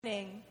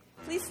morning.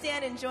 Please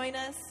stand and join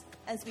us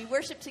as we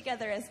worship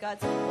together as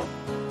God's people.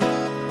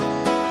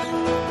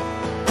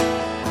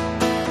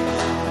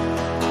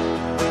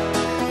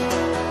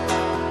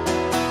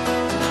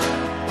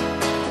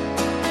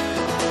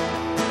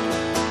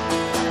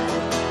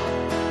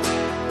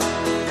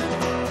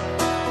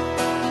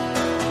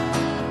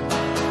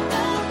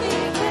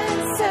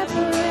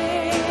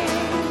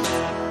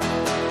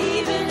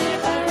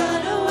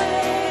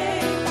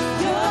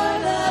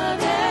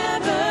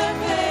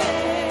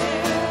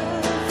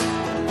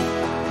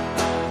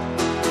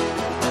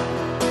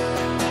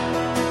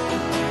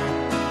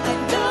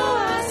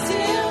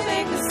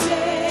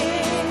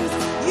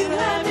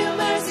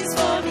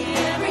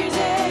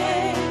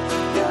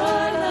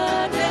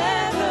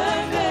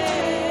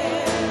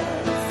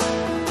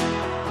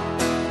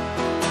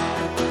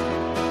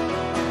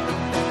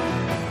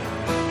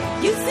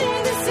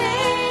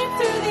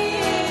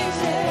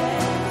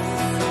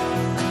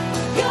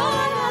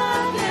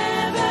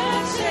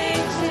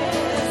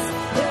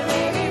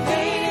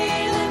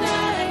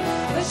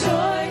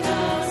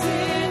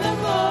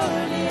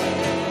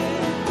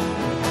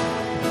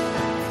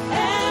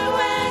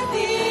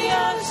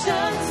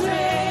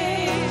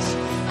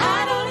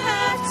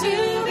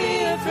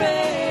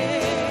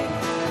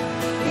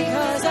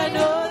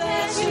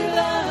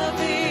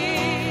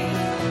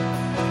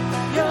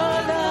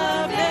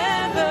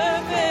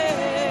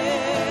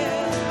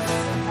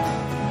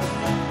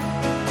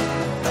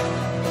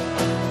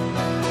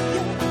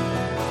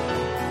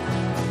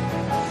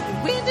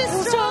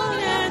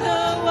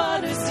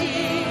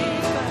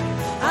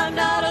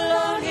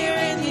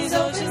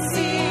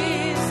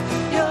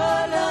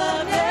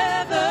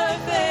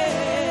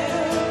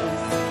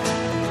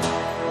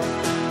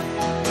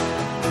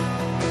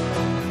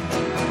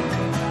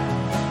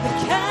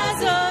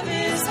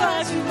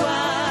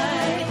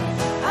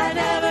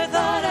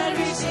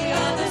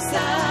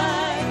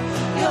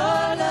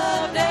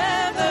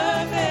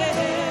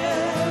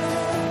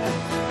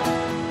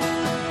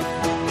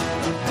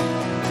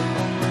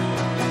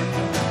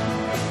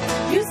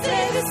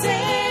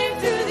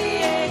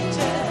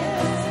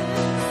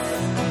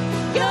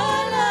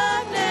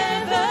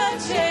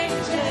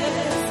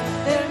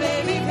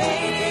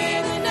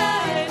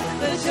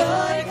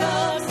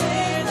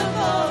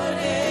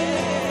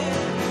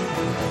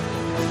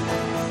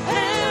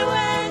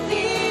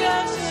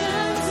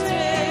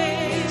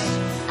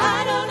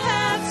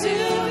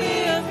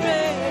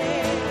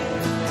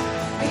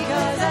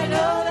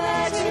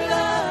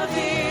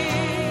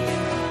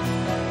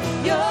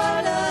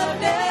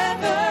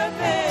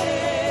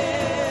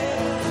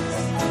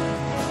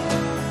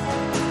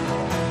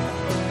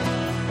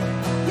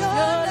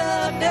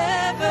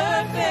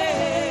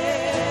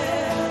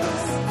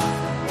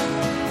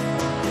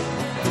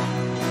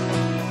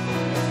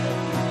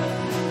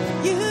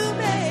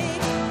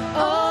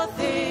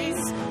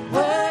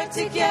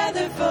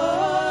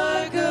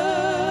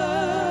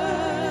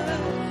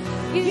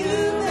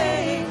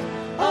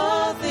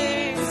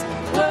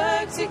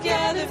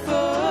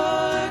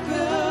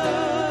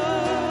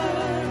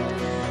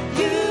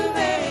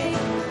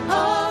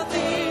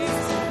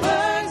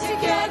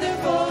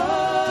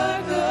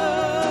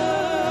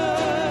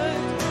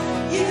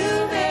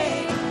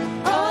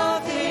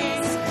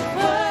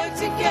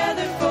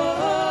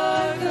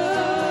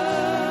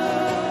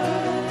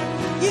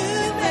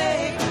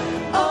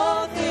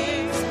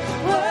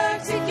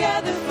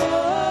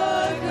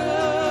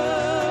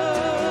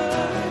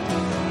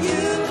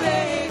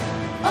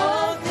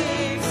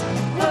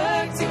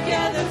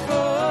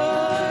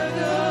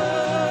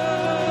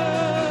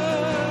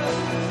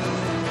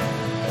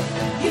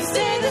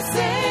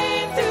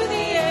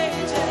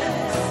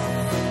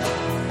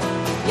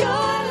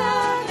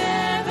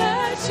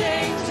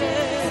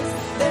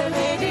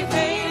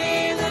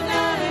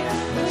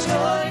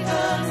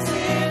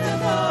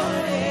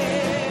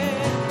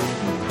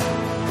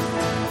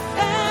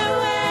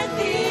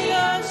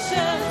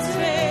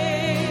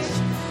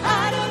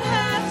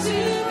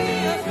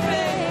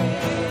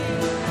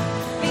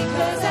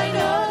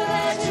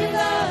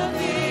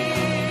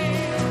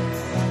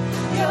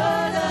 Your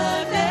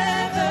love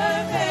never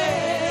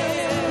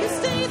fails.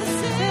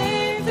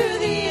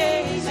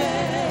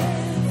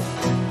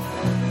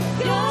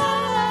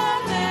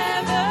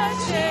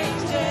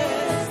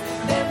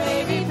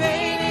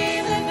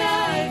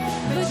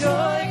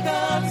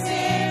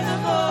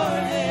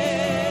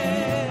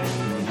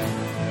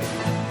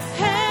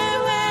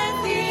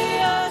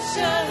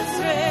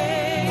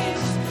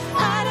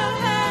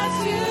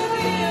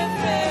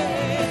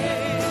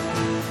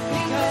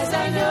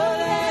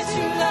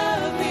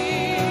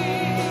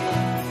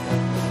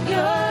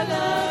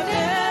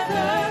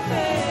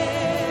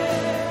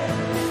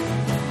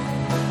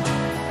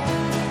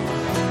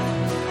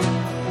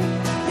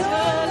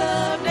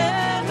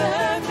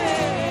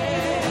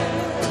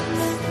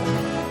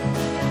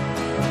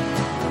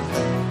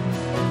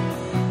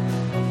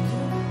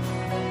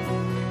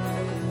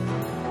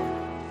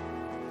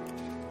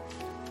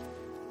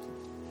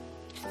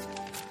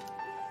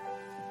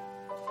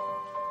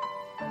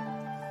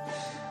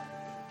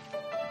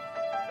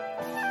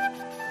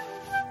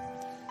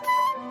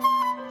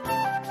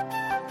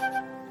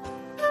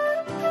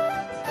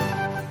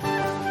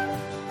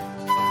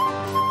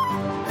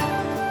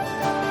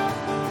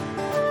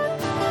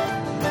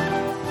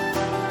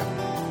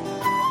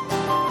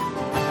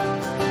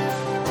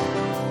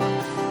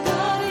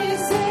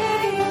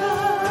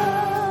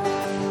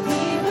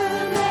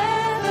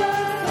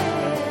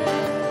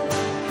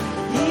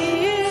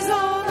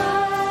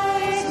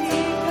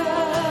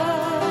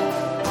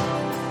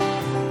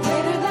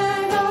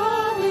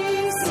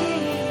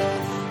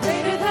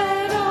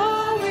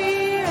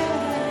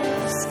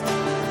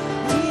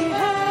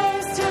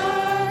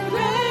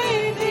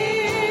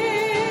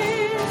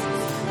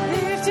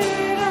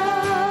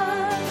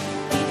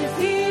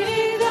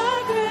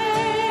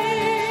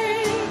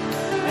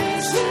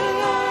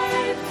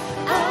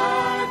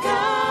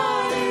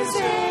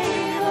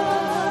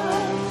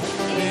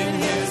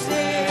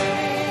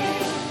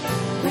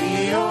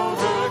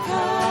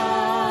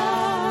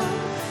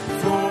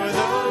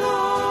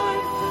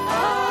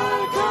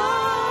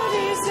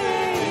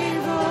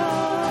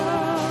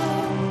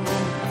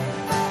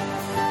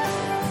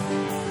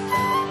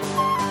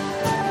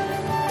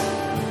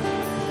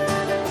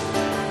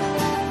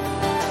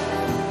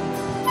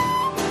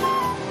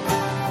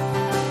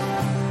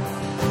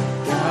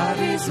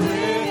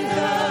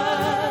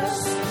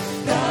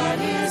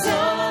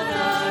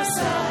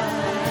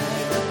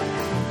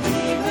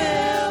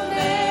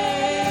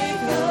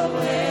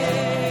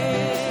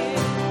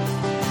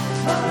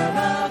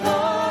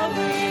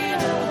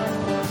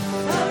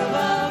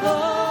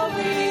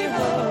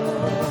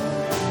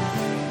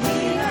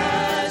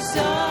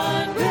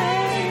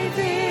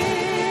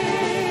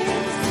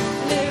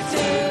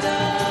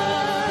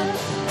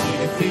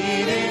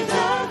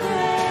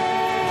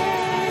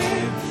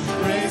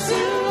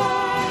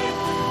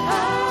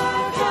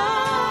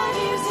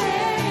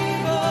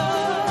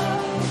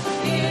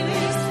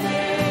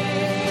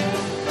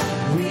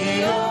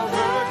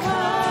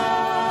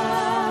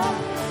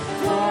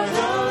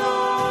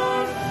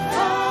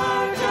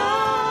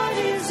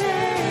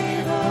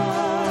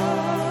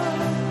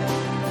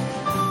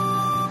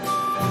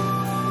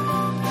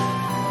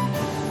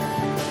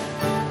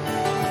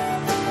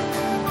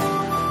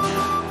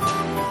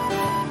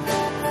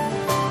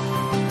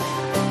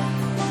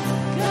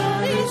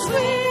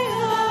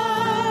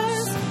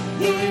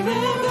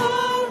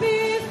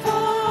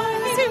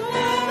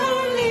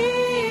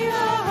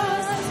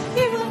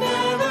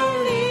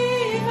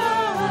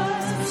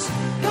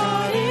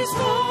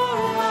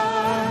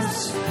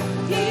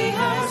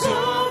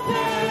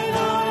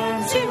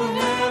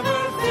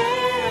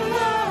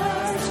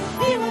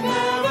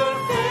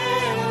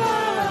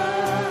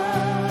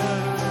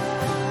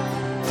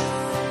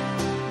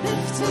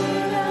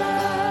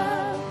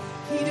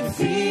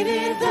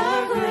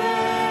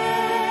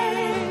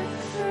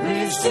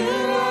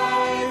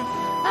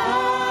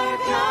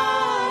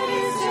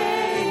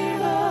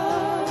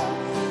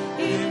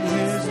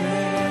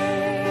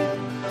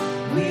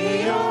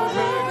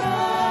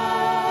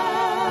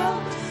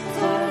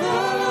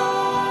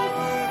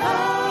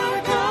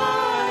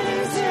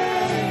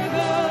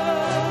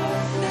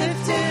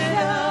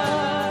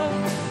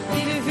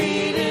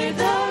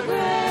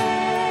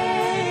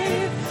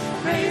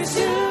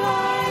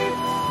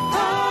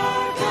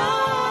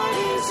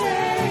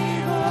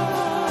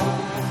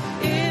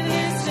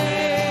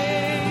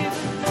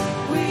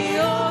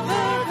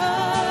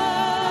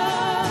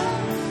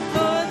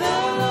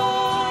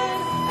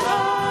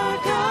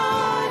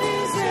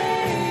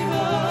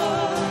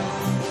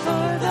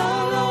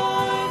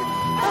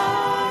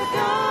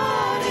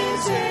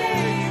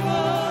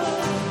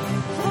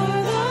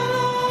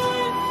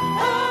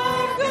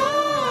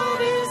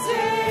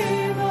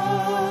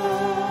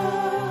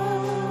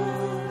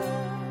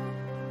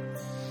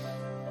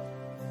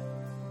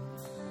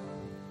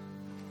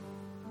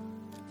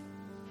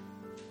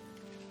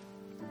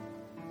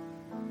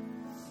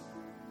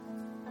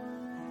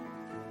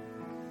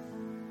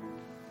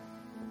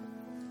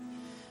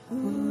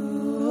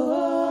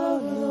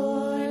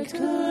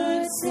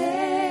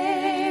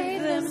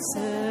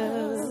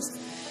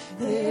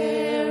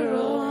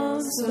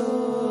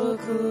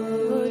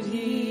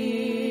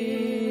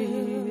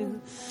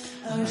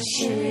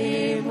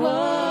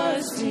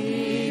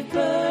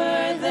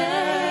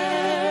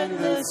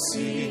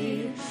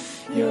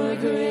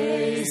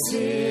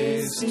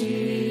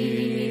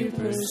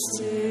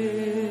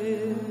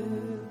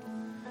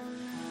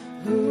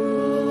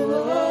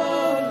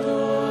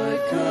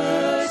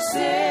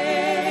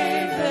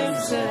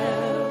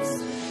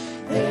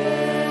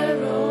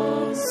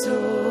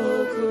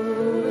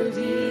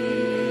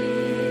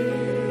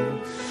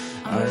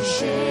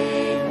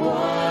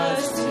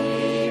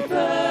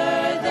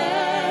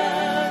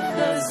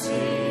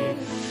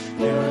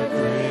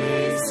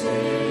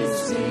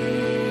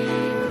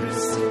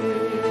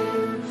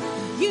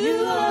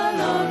 You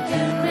alone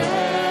can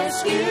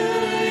rescue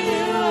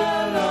you.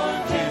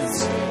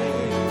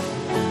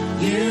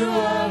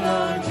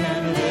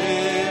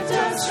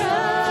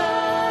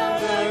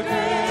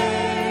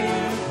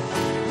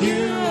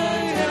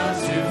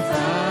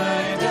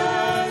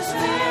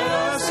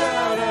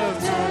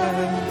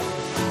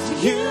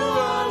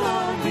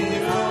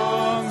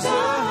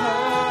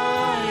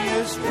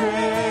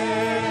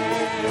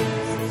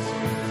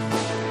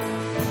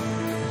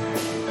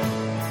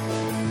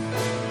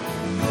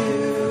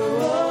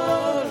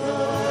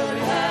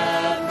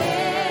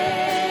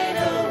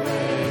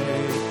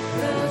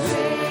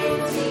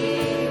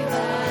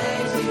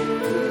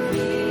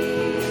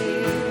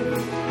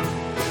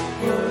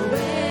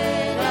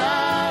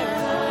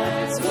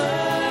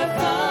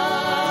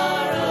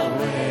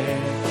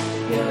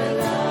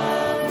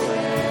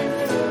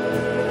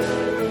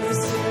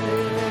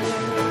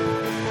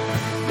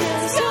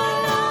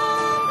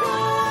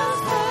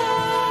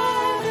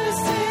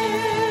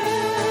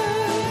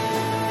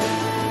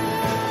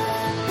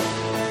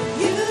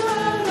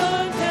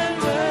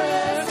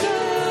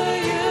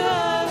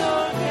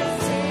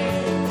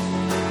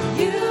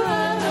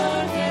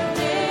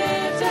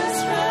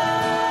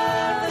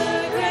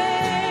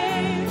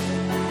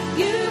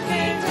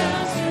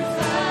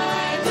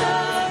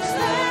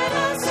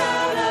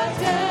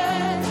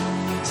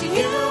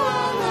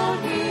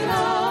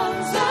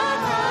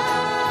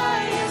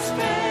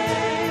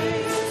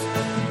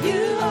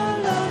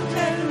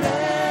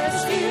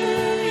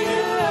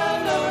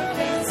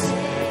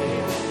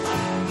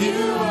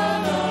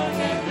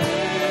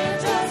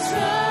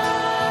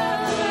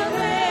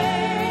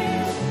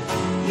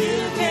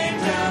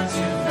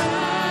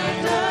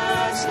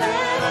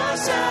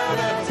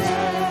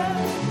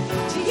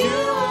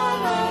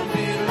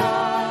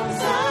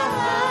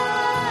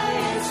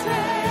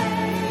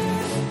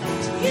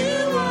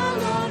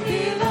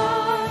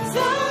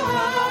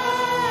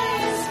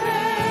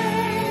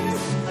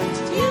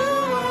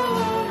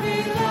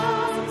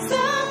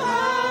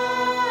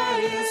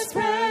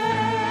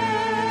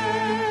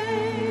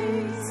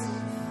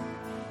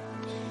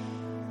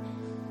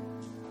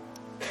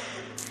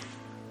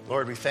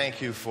 Lord, we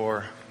thank you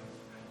for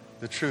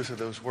the truth of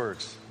those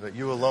words, that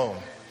you alone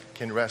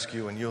can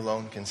rescue and you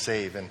alone can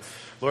save. And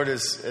Lord,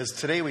 as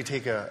today we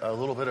take a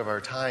little bit of our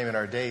time in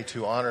our day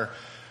to honor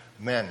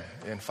men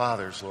and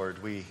fathers,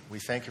 Lord, we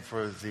thank you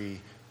for the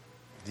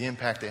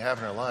impact they have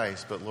in our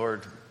lives. But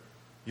Lord,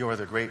 you are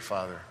the great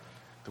Father,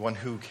 the one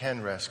who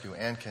can rescue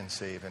and can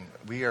save. And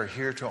we are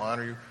here to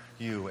honor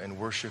you and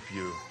worship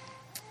you.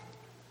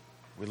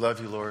 We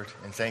love you, Lord,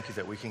 and thank you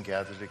that we can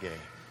gather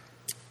today.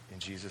 In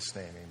Jesus'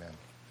 name, amen.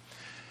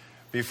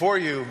 Before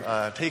you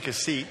take a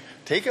seat,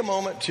 take a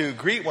moment to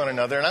greet one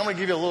another. And I'm going to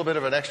give you a little bit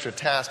of an extra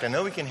task. I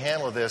know we can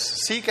handle this.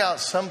 Seek out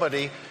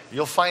somebody.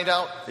 You'll find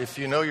out if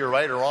you know you're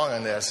right or wrong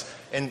on this.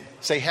 And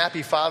say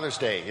Happy Father's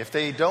Day. If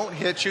they don't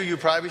hit you, you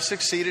probably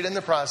succeeded in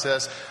the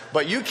process.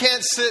 But you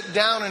can't sit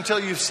down until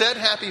you've said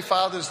Happy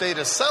Father's Day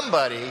to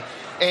somebody.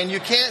 And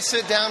you can't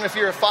sit down if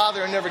you're a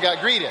father and never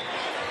got greeted.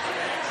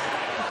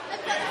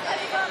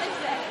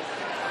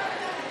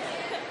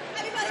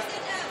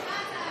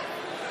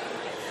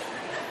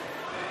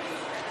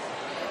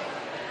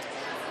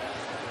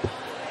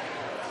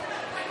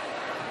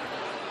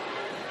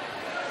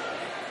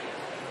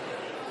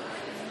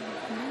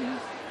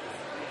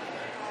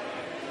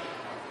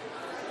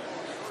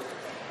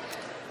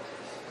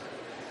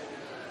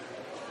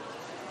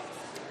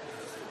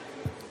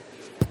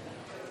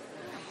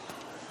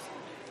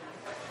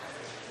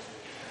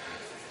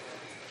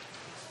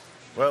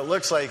 Well, it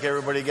looks like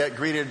everybody got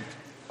greeted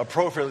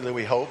appropriately,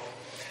 we hope.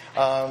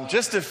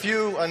 Just a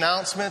few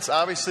announcements.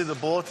 Obviously, the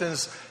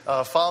bulletins,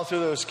 follow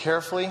through those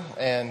carefully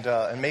and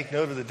make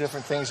note of the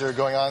different things that are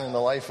going on in the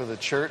life of the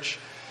church.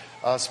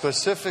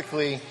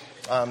 Specifically,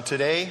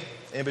 today,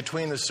 in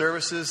between the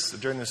services,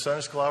 during the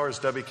Sunday School hour is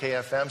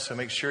WKFM, so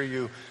make sure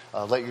you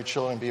let your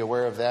children be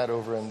aware of that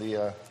over in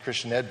the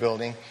Christian Ed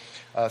building.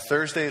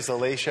 Thursday is the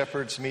Lay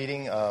Shepherds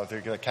meeting.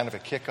 They're going to kind of a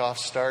kickoff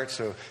start,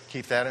 so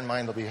keep that in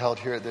mind. They'll be held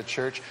here at the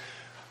church.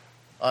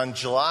 On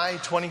July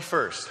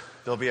 21st,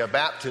 there'll be a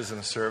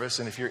baptism service,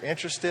 and if you're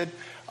interested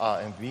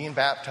in being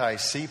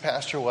baptized, see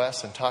Pastor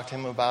Wes and talk to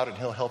him about it.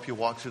 He'll help you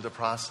walk through the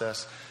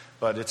process.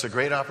 But it's a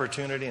great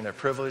opportunity and a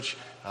privilege.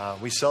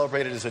 We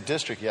celebrated as a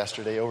district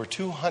yesterday over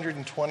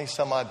 220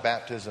 some odd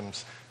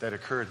baptisms that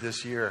occurred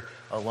this year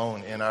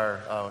alone in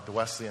our the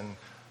Wesleyan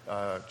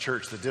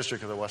Church, the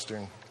district of the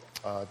Western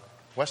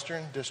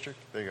District.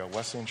 There you go,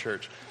 Wesleyan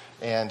Church,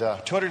 and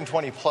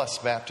 220 plus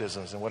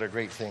baptisms, and what a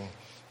great thing.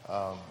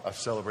 Of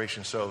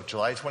celebration. So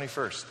July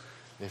 21st,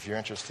 if you're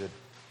interested.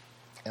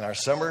 And our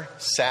summer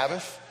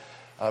Sabbath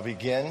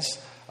begins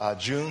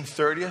June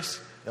 30th,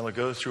 and it'll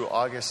go through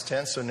August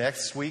 10th. So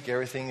next week,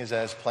 everything is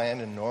as planned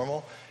and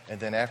normal.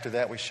 And then after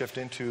that, we shift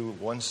into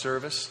one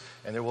service,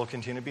 and there will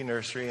continue to be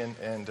nursery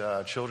and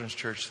children's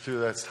church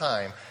through that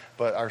time.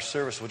 But our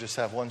service will just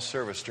have one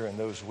service during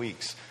those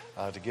weeks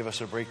to give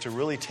us a break, to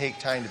really take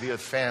time to be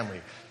with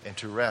family and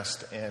to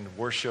rest and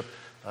worship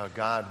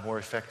God more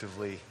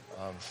effectively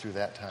through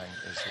that time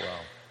as well.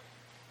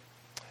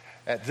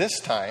 At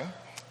this time,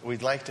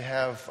 we'd like to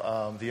have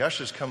the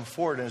ushers come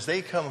forward. And as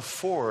they come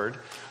forward,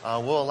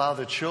 we'll allow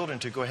the children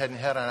to go ahead and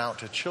head on out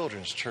to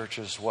children's church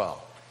as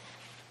well.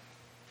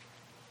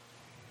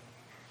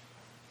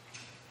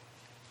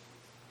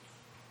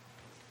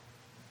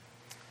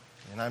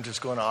 And I'm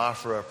just going to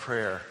offer a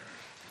prayer.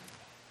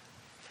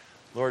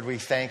 Lord, we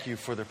thank you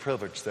for the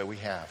privilege that we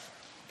have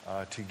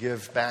to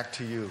give back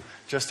to you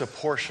just a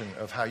portion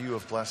of how you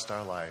have blessed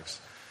our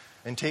lives.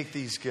 And take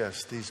these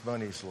gifts, these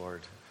monies,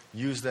 Lord,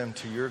 use them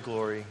to your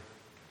glory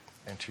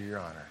and to your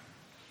honor.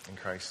 In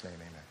Christ's name,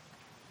 amen.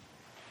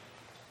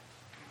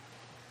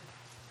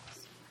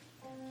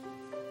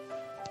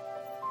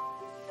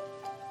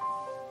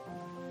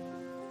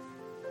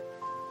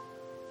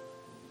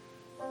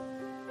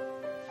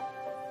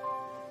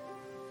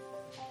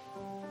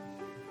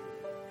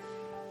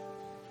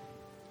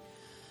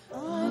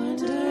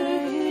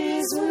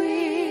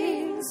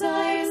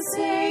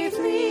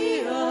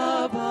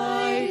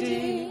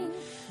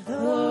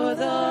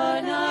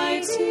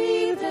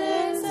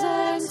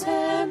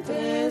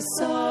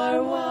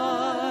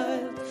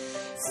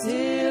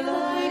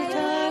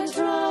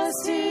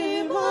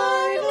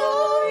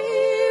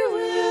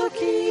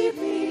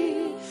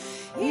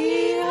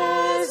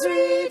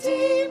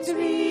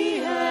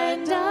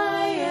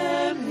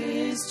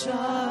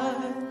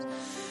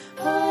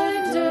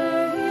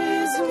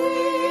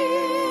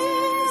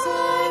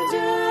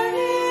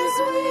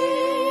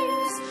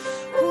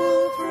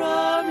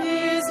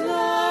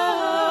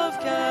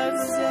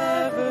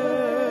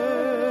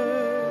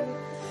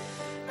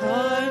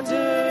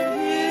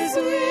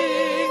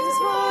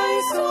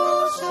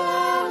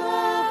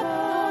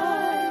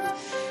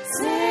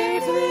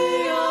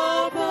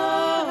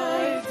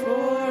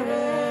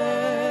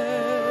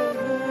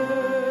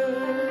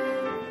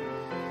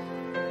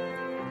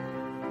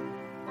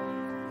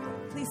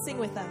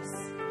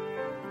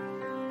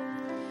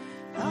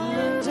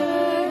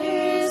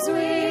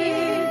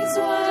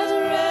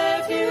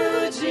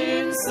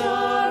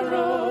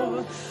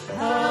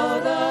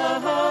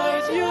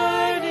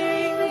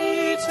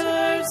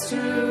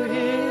 to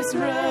his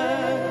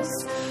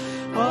rest.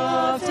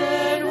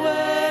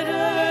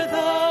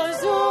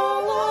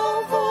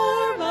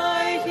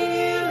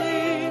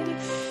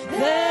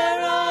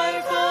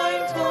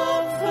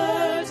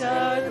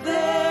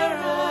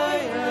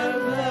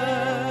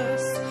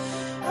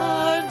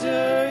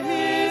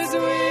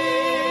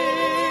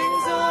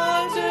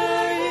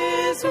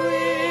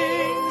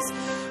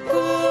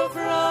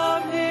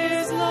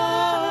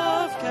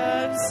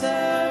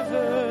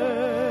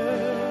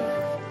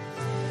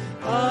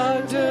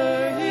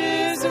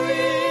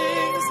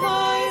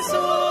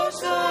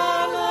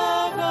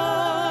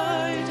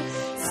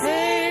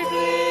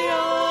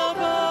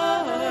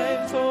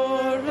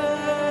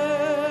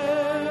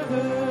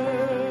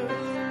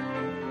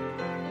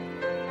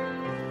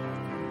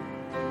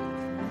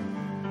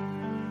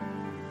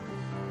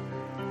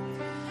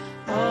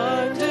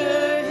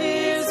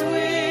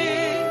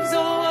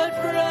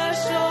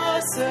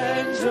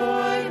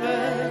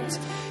 enjoyment.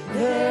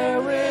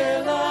 There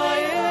will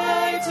I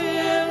act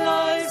till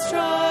life's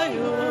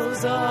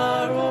trials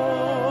are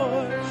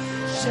o'er.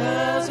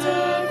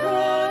 Sheltered,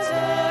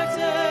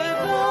 protected,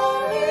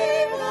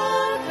 knowing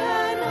none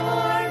can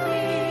harm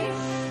me.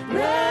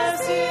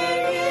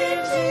 Resting in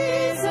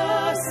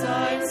Jesus,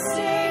 I'm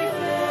safe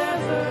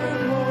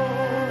evermore.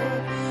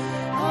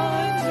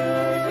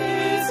 Under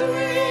His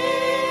wings,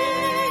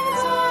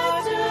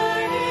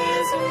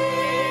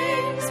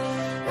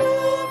 who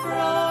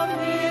from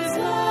His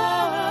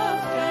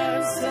love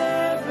can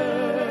sever?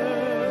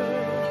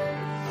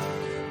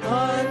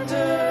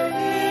 Under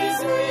His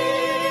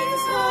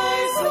wings, my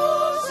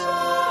soul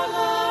shall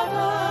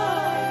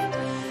abide,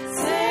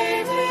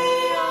 safely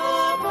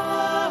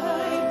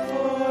abide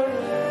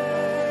forever.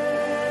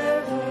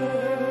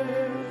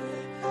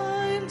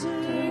 Under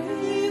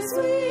His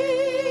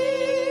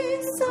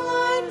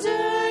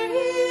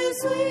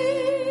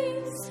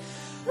wings,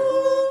 who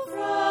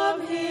from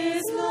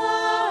His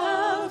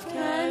love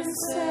can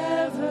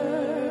sever?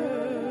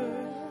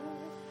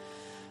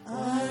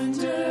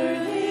 Under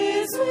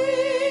His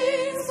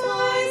wings,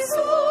 my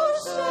soul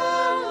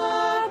shall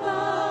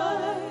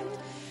abide,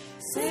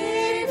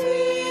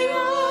 safely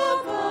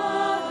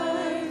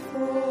abide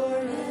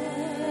forever.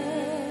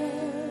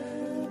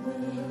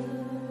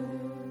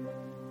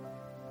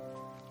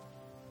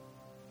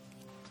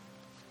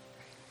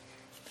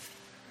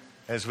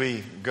 As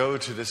we go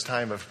to this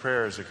time of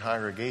prayer as a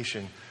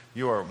congregation,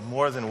 you are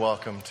more than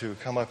welcome to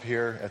come up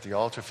here at the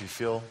altar if you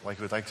feel like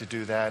you would like to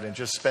do that, and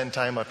just spend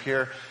time up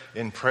here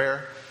in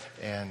prayer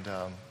and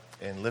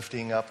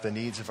lifting up the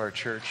needs of our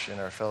church and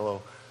our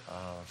fellow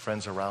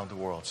friends around the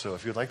world. So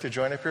if you'd like to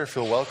join up here,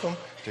 feel welcome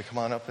to come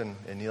on up and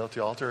kneel at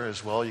the altar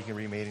as well. You can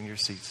remain in your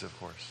seats, of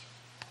course.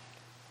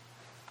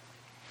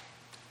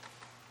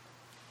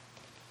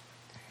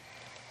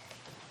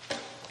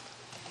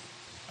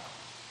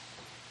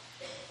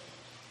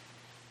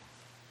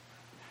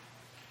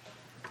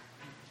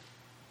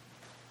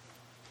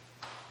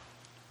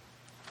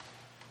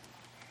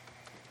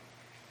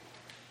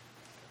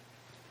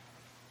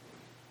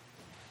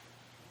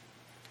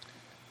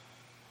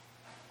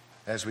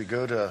 As we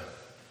go to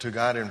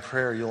God in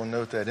prayer, you'll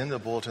note that in the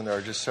bulletin there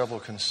are just several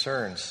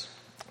concerns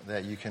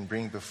that you can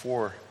bring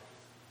before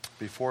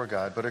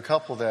God, but a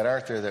couple that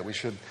aren't there that we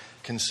should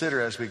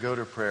consider as we go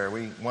to prayer.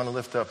 We want to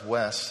lift up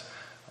Wes,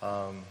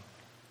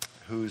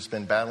 who's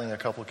been battling a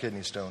couple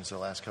kidney stones the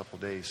last couple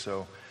days.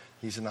 So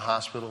he's in the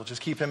hospital.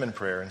 Just keep him in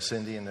prayer, and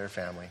Cindy and their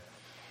family.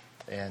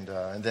 And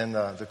then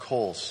the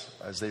Coles,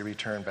 as they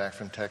return back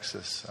from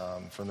Texas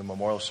from the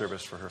memorial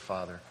service for her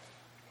father.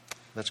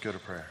 Let's go to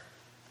prayer.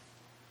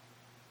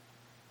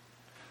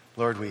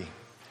 Lord, we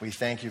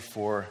thank you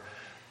for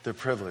the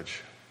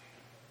privilege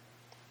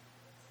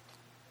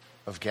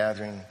of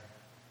gathering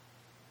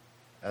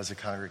as a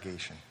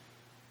congregation,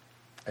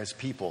 as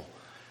people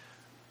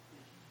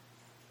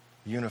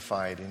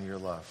unified in your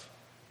love,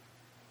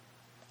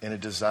 in a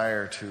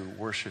desire to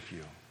worship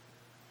you,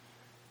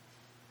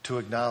 to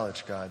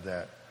acknowledge, God,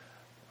 that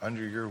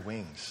under your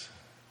wings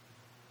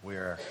we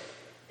are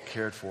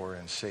cared for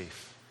and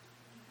safe,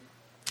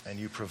 and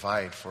you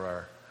provide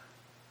for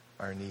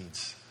our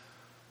needs.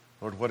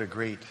 Lord, what a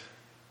great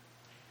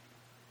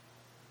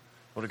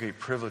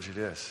privilege it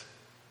is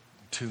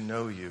to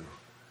know you,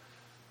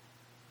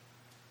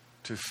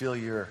 to feel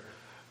your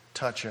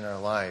touch in our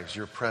lives,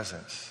 your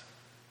presence,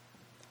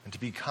 and to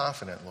be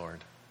confident,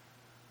 Lord,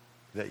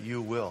 that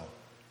you will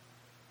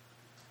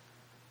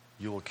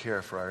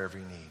care for our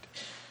every need.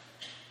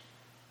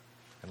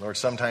 And Lord,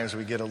 sometimes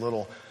we get a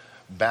little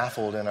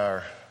baffled in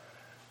our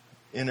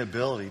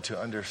inability to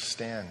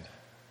understand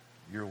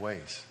your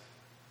ways.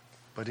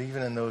 But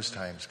even in those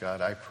times,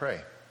 God, I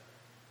pray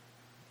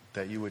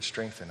that you would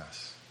strengthen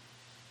us.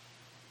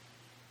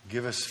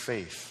 Give us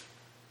faith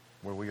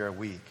where we are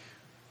weak.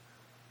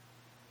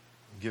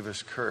 Give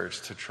us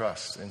courage to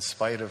trust in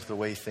spite of the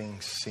way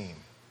things seem.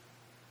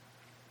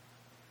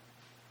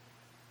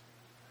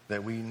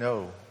 That we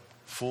know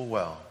full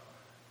well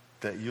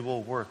that you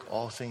will work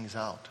all things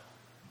out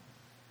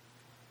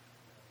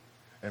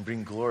and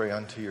bring glory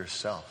unto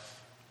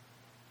yourself.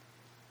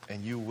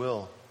 And you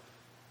will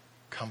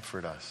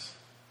comfort us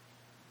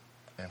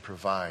and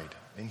provide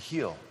and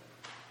heal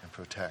and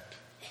protect.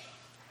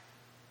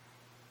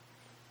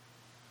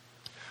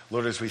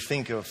 Lord, as we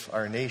think of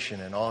our nation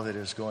and all that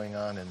is going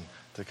on and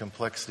the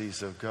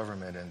complexities of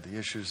government and the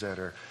issues that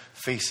are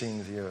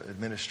facing the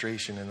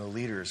administration and the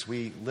leaders,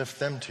 we lift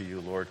them to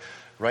you, Lord,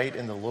 right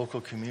in the local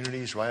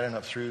communities, right on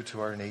up through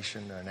to our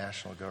nation, our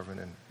national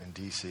government in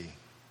D.C.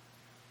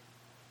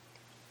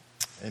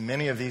 And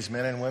many of these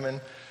men and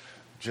women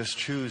just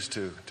choose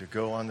to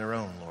go on their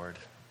own, Lord.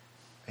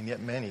 And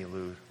yet many,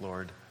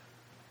 Lord,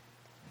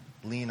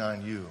 lean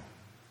on you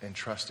and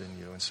trust in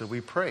you. And so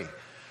we pray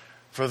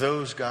for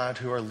those, God,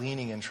 who are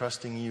leaning and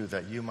trusting you,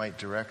 that you might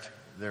direct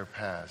their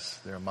paths,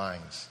 their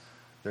minds,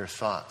 their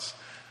thoughts.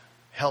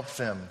 Help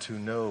them to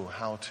know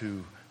how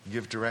to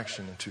give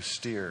direction and to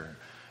steer.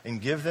 And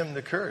give them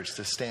the courage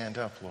to stand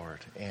up, Lord,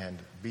 and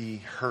be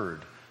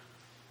heard.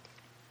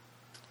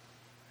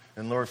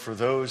 And Lord, for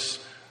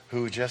those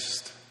who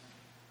just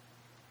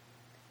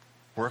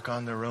work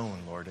on their own,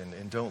 Lord,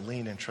 and don't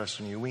lean and trust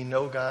in you, we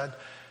know, God,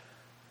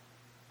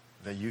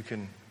 that you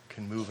can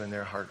move in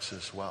their hearts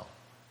as well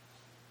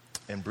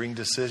and bring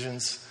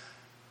decisions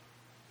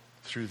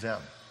through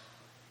them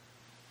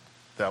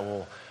that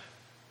will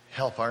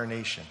help our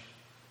nation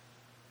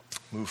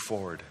move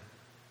forward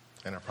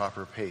in a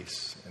proper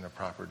pace, in a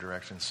proper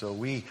direction. So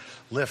we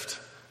lift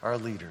our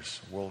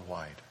leaders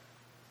worldwide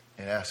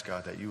and ask,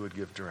 God, that you would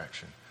give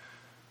direction.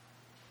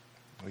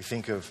 We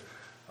think of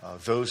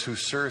those who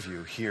serve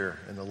you here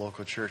in the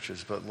local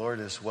churches, but Lord,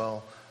 as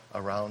well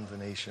around the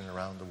nation,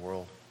 around the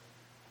world.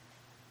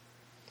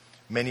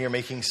 Many are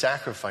making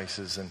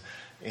sacrifices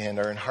and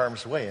are in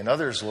harm's way. And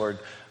others, Lord,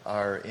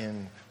 are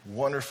in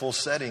wonderful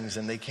settings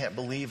and they can't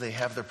believe they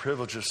have the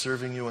privilege of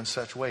serving you in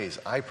such ways.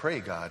 I pray,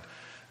 God,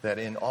 that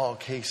in all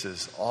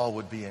cases, all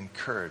would be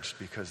encouraged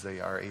because they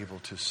are able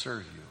to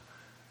serve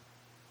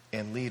you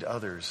and lead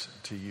others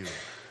to you.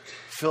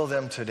 Fill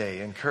them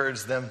today.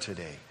 Encourage them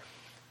today.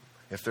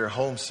 If they're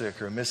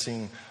homesick or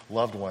missing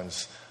loved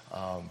ones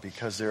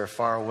because they're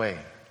far away,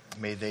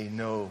 may they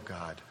know,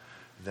 God,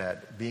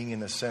 that being in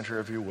the center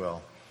of your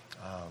will,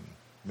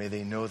 may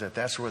they know that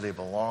that's where they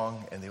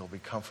belong, and they will be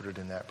comforted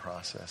in that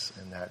process,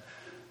 in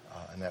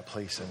that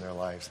place in their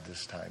lives at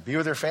this time. Be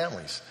with their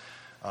families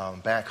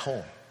back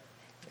home,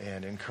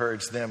 and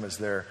encourage them as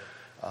they're,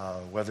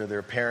 whether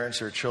their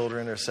parents or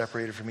children are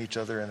separated from each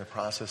other in the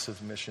process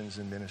of missions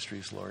and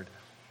ministries, Lord.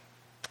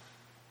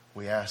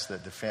 We ask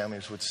that the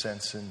families would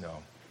sense and know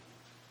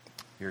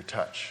your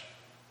touch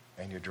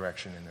and your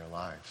direction in their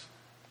lives.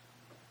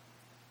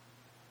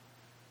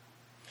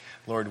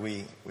 Lord,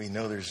 we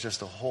know there's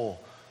just a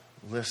whole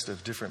list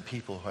of different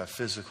people who have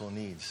physical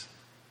needs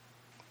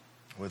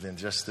within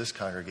just this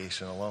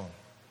congregation alone.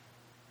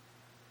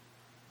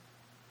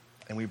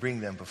 And we bring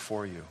them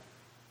before you.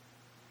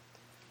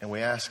 And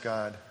we ask,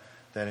 God,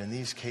 that in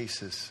these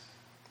cases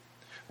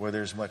where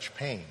there's much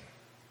pain,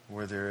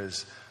 where there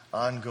is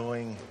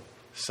ongoing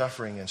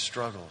suffering and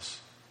struggles,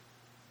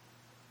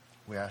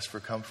 we ask for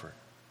comfort.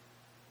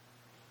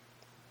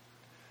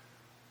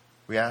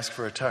 We ask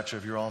for a touch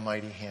of your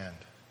almighty hand.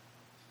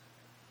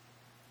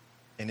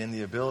 And in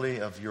the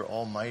ability of your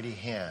almighty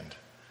hand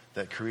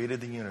that created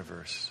the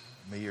universe,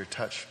 may your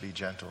touch be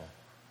gentle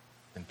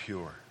and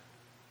pure.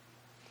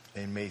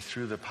 And may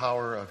through the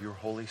power of your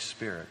Holy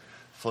Spirit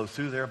flow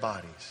through their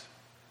bodies.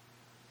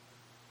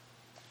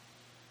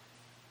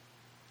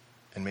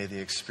 And may they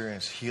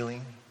experience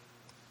healing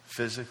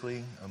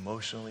physically,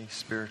 emotionally,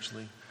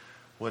 spiritually,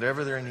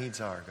 whatever their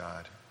needs are,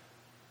 God.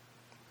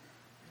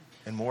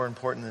 And more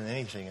important than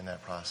anything in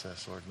that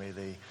process, Lord, may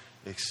they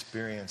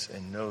experience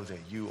and know that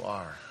you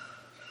are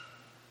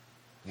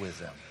with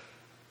them,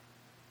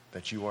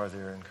 that you are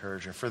their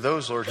encourager. For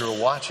those, Lord, who are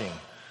watching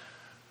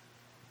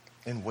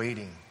and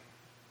waiting,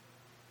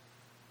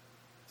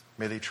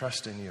 may they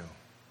trust in you.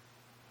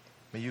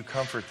 May you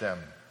comfort them.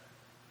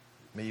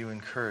 May you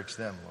encourage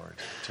them, Lord,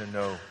 to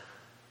know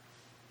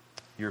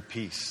your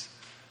peace,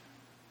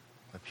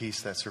 a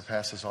peace that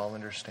surpasses all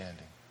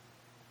understanding.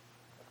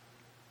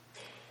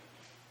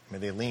 May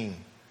they lean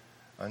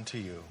unto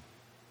you.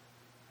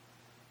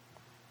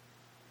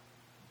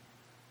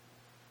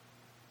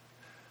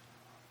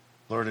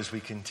 Lord, as we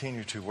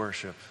continue to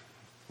worship,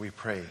 we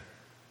pray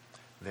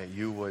that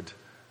you would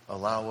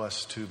allow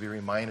us to be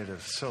reminded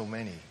of so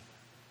many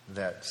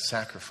that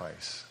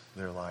sacrifice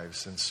their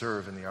lives and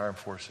serve in the armed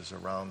forces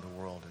around the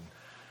world. And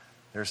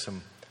there's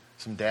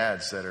some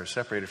dads that are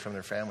separated from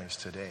their families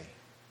today.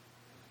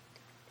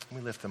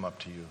 We lift them up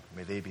to you.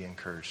 May they be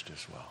encouraged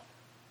as well.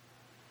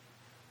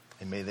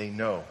 And may they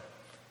know,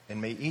 and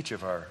may each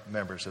of our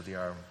members of the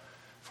armed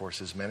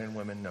forces, men and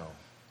women, know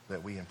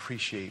that we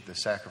appreciate the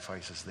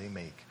sacrifices they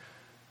make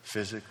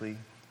physically,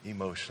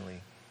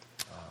 emotionally,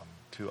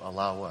 to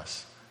allow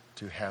us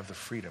to have the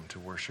freedom to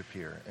worship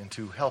here and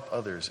to help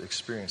others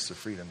experience the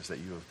freedoms that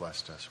you have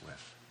blessed us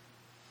with.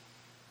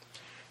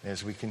 And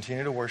as we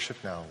continue to worship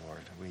now,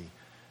 Lord, we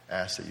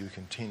ask that you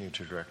continue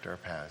to direct our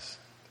paths.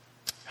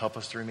 Help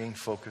us to remain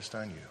focused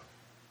on you.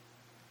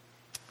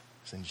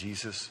 It's in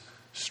Jesus'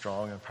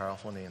 strong and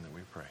powerful name that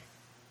we pray.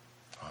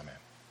 Amen.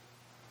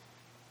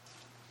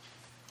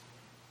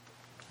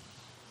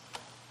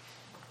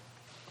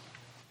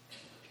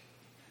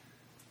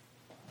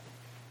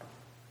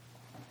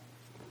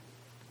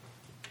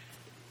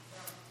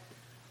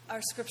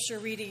 Our scripture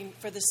reading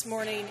for this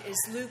morning is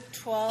Luke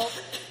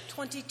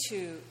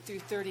 12:22 through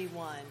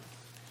 31.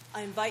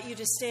 I invite you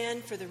to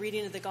stand for the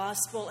reading of the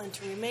gospel and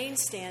to remain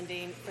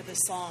standing for the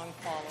song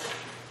following.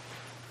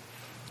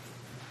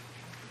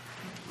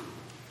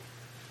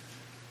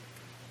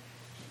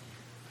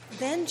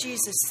 Then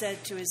Jesus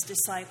said to his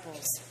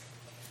disciples,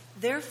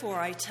 "Therefore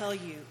I tell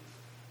you,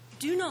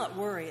 do not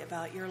worry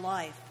about your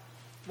life,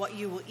 what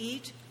you will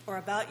eat, or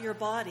about your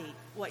body,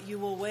 what you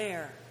will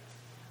wear.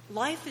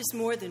 Life is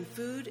more than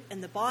food,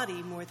 and the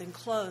body more than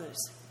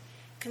clothes.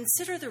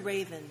 Consider the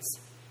ravens.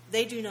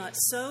 They do not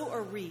sow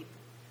or reap.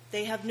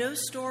 They have no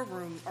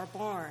storeroom or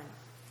barn,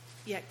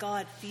 yet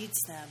God feeds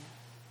them.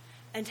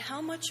 And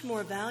how much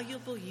more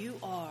valuable you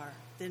are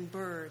than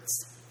birds.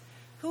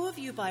 Who of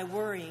you by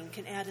worrying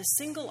can add a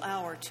single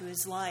hour to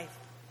his life?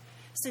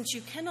 Since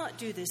you cannot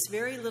do this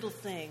very little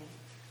thing,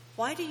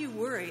 why do you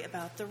worry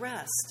about the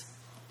rest?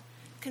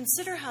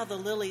 Consider how the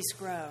lilies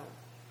grow.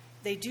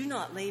 They do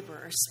not labor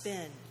or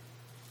spin.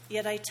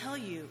 Yet I tell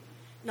you,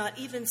 not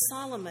even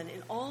Solomon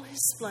in all his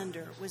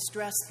splendor was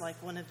dressed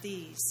like one of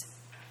these.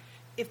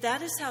 If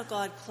that is how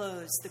God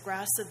clothes the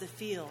grass of the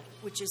field,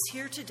 which is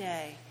here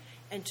today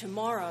and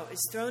tomorrow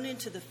is thrown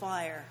into the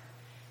fire,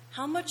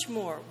 how much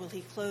more will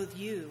he clothe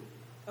you,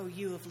 O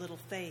you of little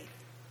faith?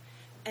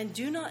 And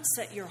do not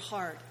set your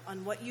heart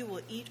on what you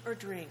will eat or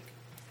drink.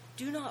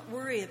 Do not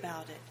worry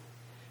about it.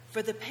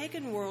 For the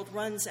pagan world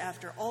runs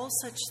after all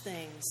such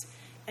things,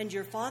 and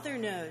your Father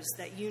knows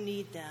that you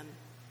need them.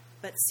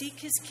 But seek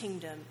his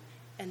kingdom,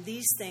 and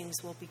these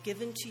things will be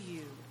given to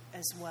you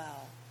as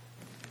well.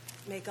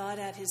 May God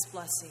add his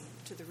blessing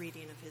to the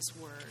reading of his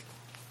word.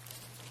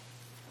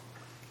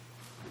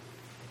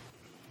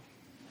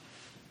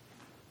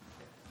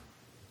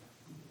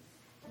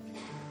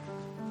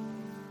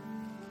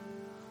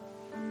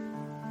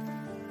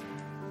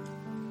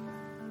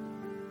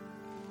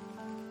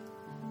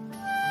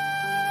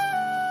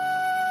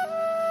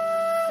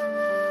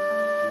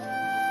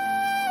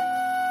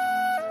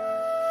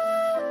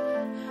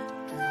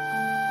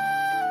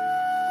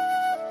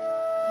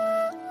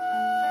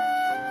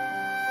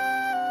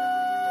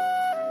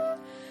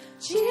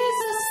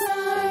 Jesus,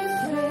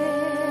 I'm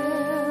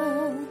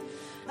frail.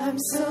 I'm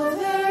so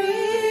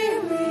very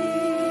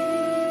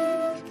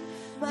weak.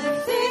 My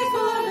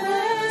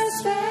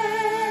faithfulness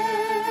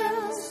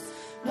fails.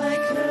 My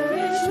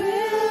courage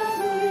will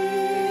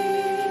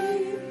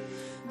flee.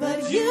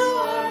 But you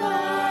are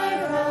my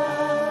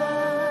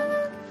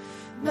rock,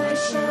 my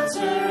shelter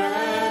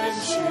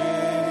and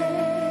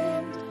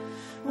shade.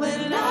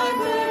 When I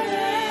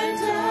burden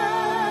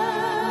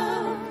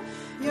down,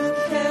 you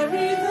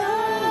carry the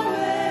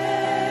weight.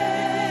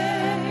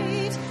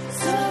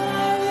 So I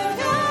will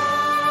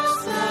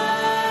cast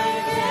my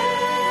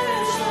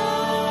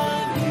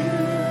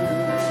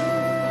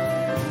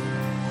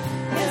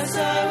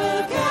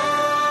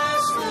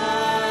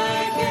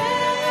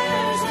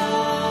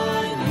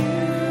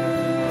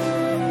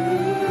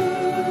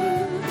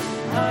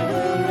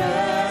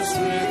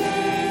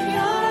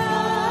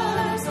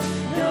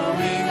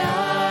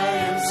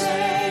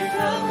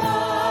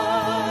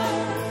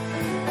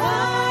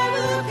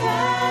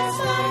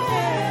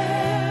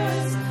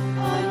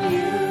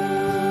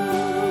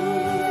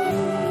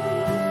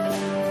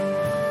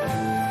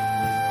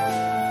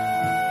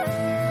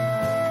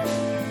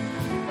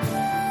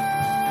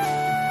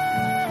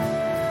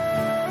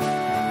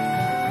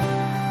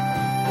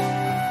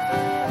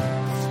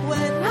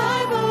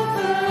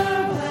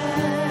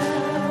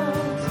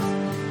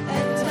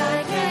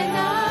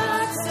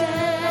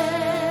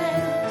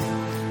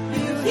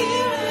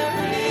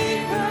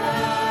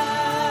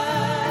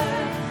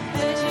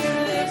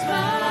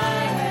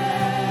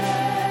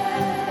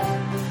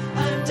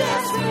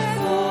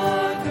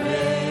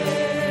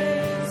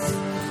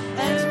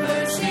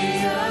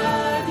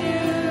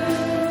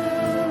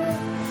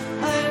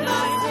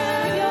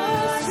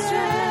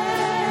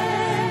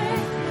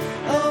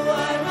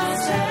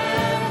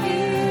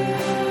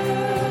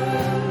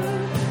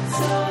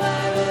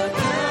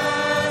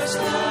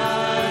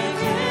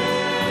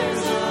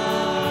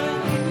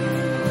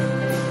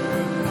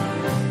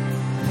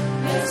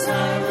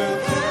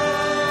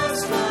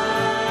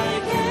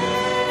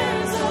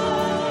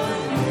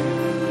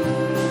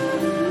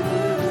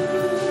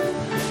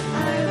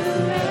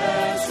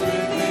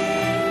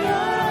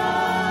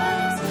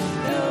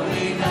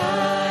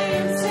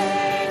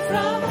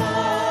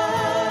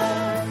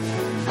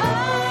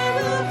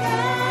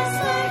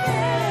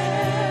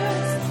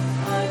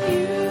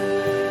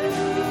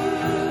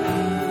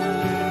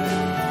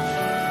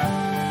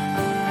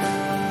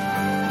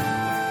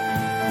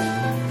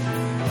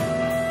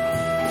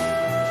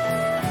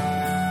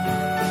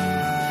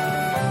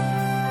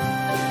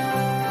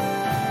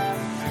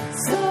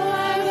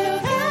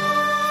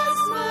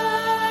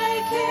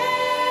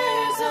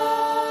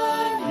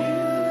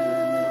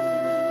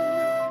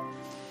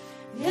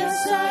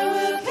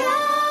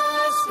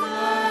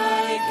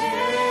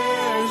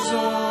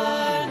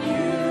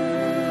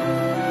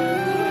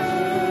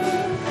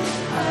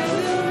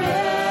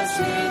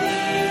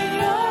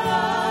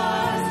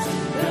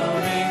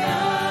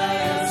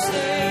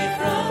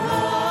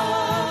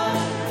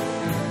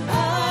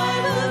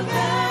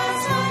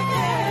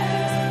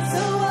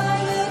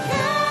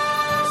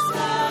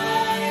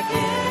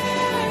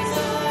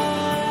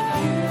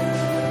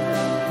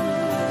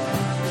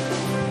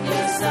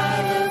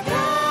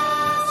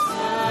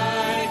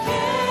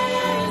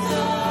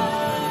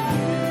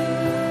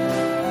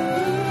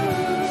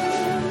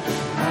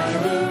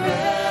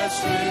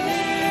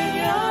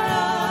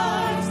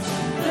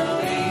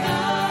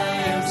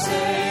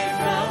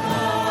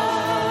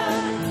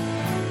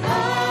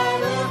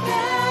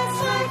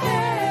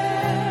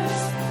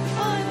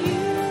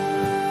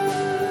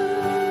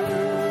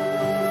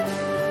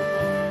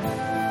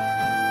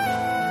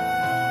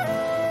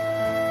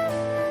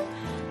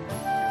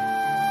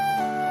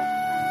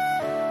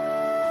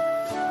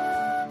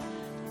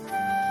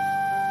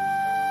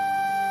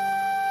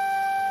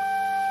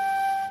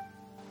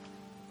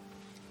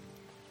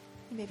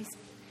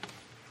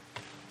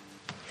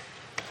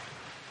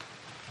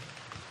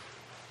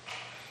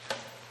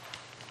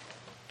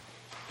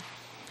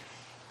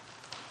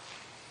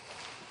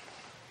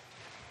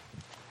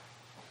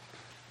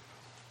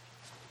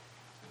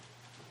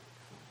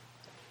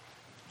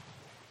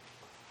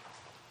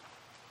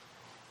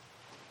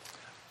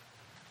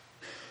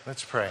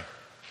Let's pray.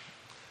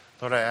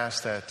 Lord, I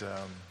ask that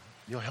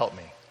you'll help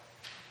me,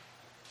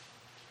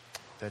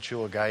 that you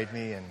will guide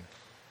me,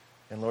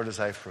 and Lord, as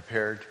I've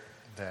prepared,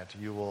 that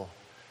you will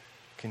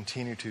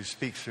continue to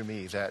speak through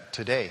me, that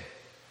today,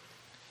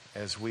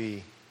 as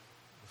we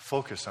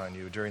focus on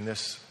you during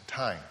this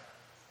time,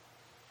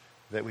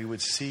 that we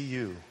would see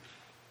you,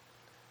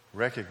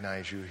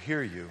 recognize you,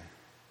 hear you,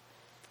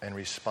 and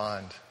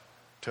respond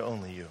to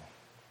only you.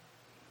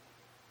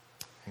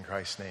 In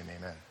Christ's name,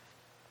 amen.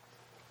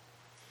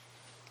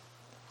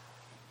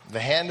 The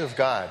hand of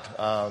God.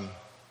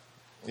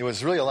 It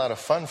was really a lot of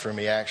fun for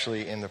me,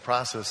 actually, in the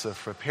process of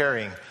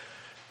preparing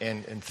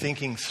and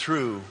thinking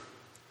through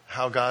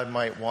how God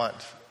might want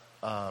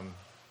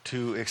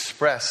to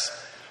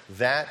express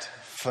that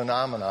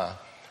phenomena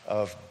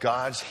of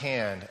God's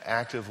hand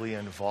actively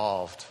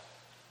involved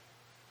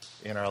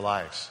in our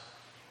lives.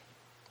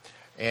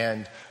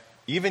 And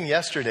even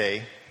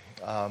yesterday,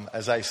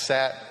 as I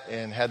sat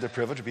and had the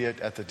privilege to be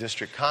at the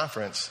district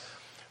conference,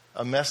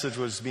 a message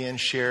was being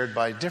shared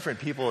by different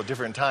people at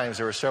different times.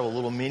 There were several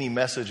little mini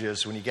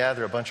messages. When you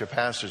gather a bunch of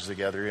pastors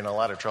together, you're in a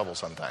lot of trouble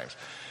sometimes.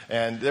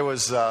 And there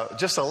was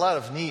just a lot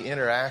of neat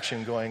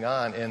interaction going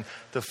on. And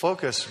the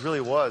focus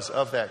really was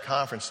of that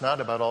conference, not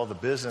about all the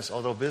business,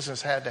 although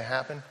business had to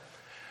happen.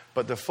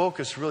 But the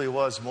focus really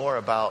was more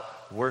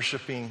about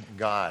worshiping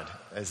God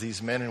as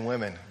these men and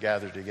women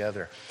gathered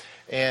together.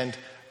 And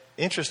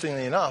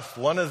interestingly enough,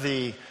 one of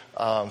the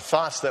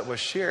thoughts that was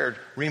shared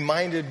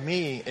reminded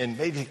me and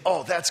made me,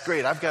 oh, that's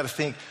great. I've got to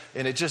think.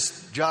 And it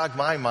just jogged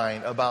my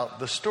mind about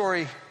the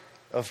story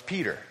of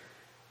Peter.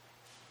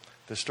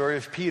 The story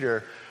of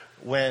Peter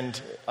when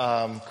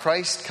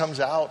Christ comes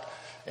out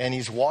and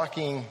he's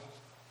walking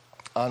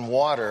on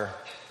water.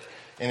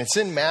 And it's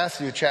in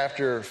Matthew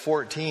chapter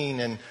 14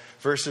 and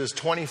verses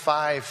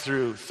 25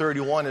 through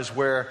 31 is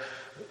where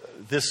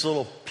this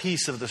little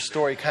piece of the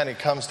story kind of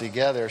comes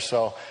together.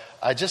 So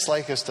I'd just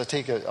like us to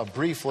take a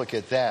brief look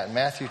at that.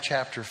 Matthew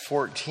chapter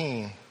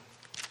 14.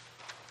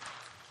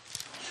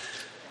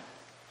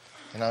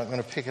 And I'm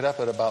going to pick it up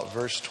at about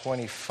verse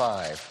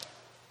 25.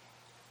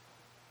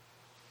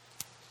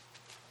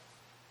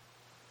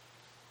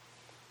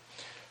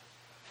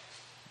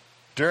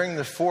 During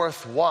the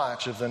fourth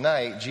watch of the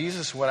night,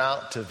 Jesus went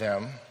out to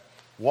them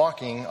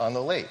walking on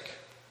the lake.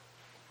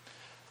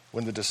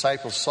 When the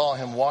disciples saw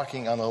him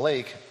walking on the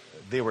lake,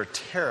 they were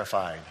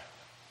terrified.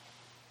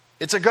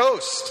 "It's a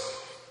ghost,"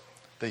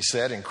 they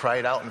said, and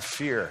cried out in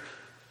fear.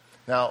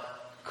 Now,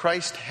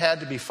 Christ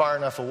had to be far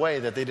enough away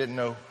that they didn't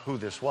know who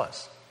this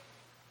was.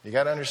 You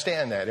got to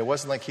understand that. It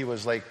wasn't like he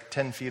was like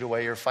 10 feet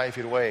away or 5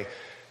 feet away.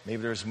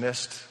 Maybe there was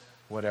mist,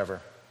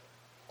 whatever.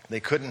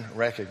 They couldn't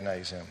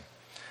recognize him.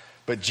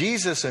 But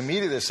Jesus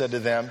immediately said to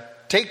them,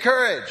 "Take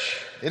courage.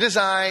 It is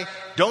I.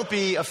 Don't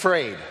be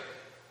afraid."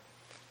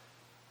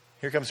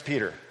 Here comes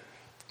Peter.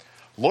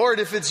 "Lord,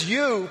 if it's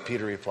you,"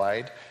 Peter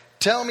replied,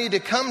 "tell me to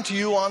come to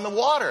you on the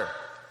water."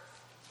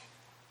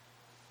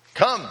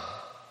 "Come,"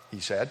 he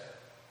said.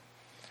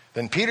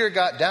 Then Peter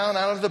got down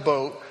out of the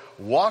boat,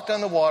 walked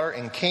on the water,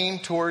 and came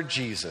toward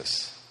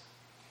Jesus.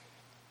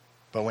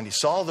 But when he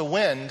saw the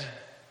wind,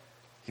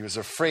 he was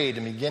afraid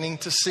and beginning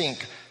to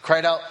sink,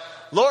 cried out,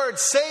 "Lord,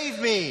 save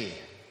me!"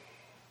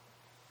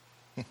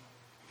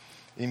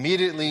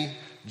 Immediately,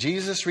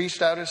 Jesus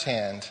reached out his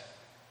hand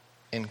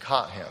and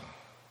caught him.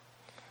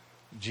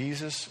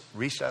 Jesus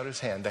reached out his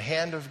hand. The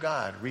hand of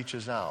God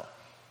reaches out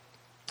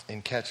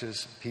and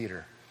catches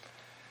Peter.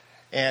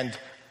 And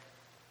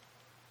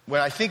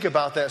when I think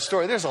about that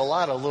story, there's a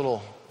lot of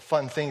little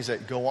fun things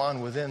that go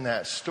on within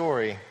that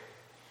story.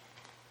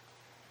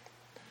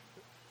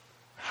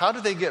 How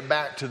did they get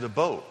back to the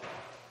boat?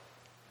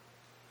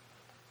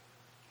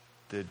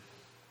 Did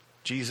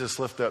Jesus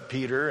lift up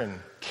Peter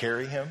and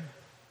carry him,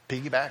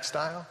 piggyback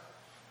style?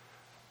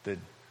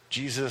 Did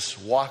Jesus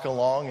walk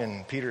along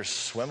and Peter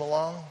swim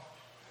along?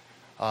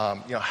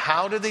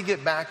 How did they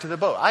get back to the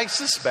boat? I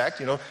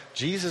suspect,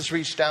 Jesus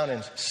reached down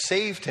and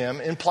saved him.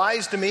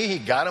 Implies to me he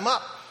got him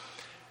up.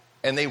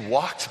 And they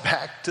walked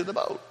back to the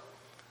boat.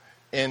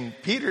 And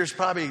Peter's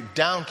probably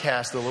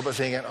downcast a little bit,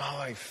 thinking, "Oh,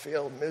 I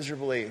failed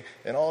miserably.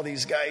 And all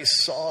these guys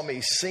saw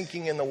me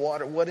sinking in the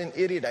water. What an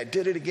idiot. I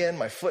did it again,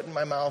 my foot in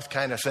my mouth,"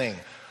 kind of thing.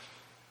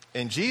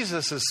 And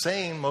Jesus is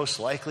saying most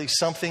likely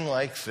something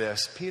like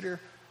this: "Peter,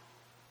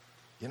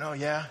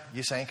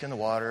 you sank in the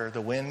water. The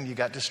wind, you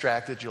got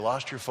distracted. You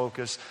lost your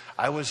focus.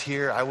 I was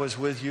here. I was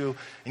with you.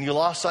 And you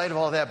lost sight of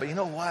all that. But you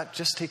know what?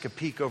 Just take a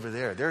peek over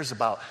there. There's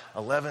about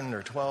 11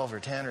 or 12 or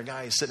 10 or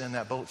guys sitting in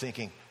that boat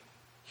thinking,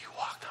 you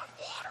walked on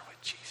water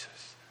with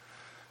Jesus."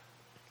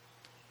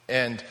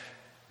 And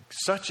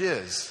such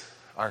is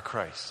our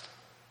Christ.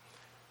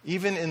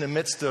 Even in the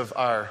midst of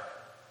our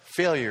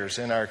failures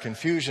and our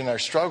confusion, our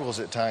struggles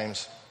at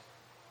times,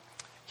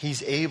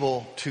 he's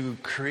able to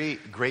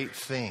create great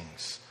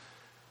things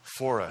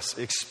for us,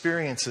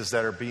 experiences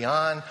that are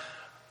beyond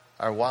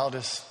our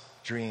wildest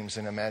dreams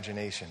and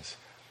imaginations.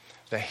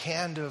 The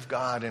hand of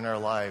God in our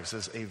lives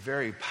is a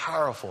very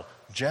powerful,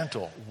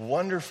 gentle,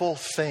 wonderful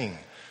thing.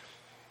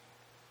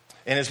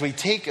 And as we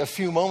take a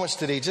few moments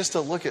today just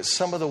to look at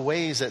some of the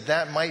ways that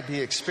that might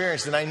be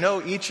experienced, and I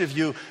know each of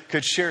you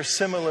could share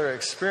similar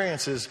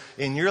experiences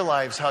in your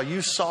lives, how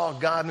you saw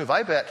God move.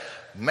 I bet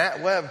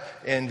Matt Webb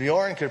and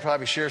Bjorn could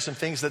probably share some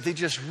things that they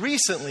just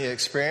recently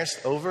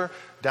experienced over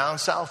down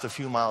south a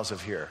few miles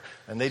of here.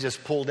 And they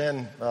just pulled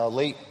in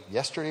early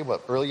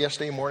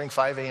yesterday morning,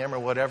 5 a.m. or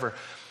whatever.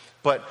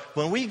 But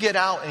when we get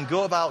out and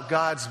go about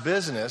God's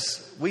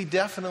business, we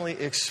definitely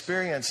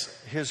experience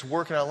His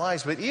work in our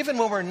lives. But even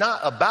when we're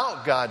not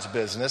about God's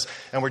business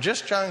and we're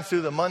just trying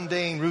through the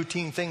mundane,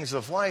 routine things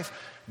of life,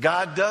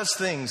 God does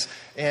things.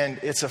 And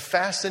it's a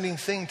fascinating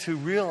thing to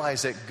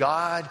realize that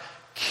God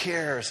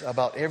cares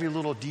about every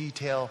little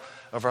detail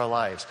of our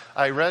lives.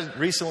 I read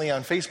recently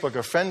on Facebook,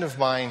 a friend of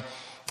mine,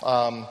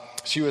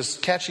 she was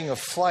catching a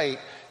flight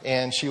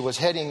and she was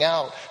heading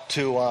out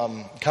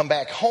to come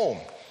back home.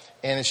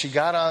 And as she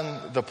got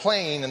on the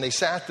plane and they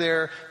sat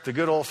there, the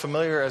good old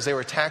familiar, as they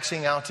were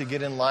taxiing out to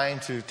get in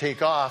line to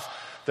take off,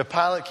 the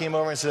pilot came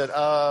over and said,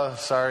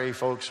 sorry,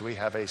 folks, we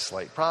have a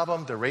slight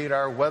problem. The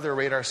weather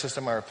radar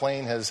system on our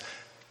plane has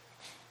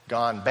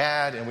gone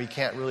bad and we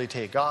can't really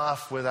take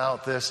off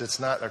without this. It's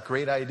not a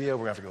great idea.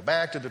 We're going to have to go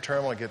back to the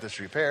terminal and get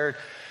this repaired.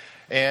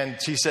 And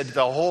she said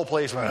the whole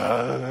place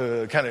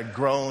went, kind of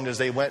groaned as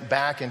they went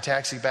back and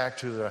taxied back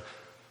to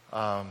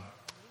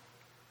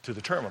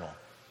the terminal.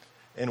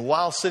 And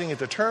while sitting at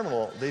the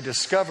terminal, they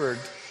discovered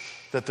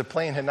that the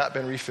plane had not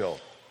been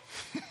refilled.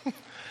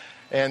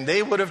 And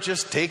they would have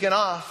just taken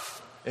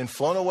off and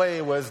flown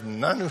away with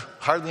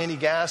hardly any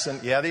gas.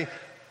 And yeah, they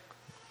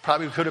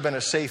probably could have been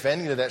a safe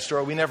ending to that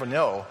story. We never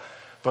know.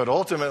 But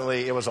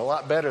ultimately, it was a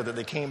lot better that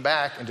they came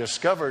back and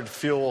discovered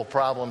fuel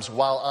problems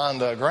while on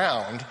the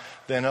ground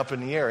than up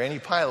in the air. Any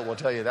pilot will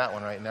tell you that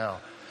one right now.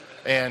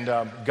 And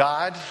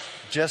God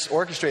just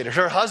orchestrated.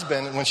 Her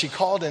husband, when she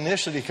called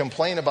initially to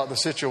complain about the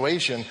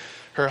situation,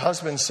 her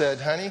husband said,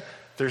 honey,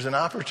 there's an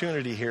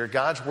opportunity here.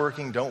 God's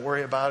working. Don't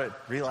worry about it.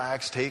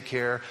 Relax. Take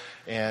care.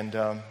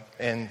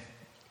 And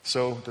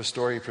so the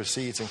story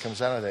proceeds and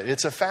comes out of that.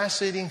 It's a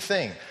fascinating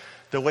thing,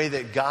 the way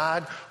that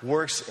God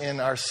works in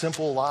our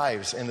simple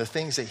lives and the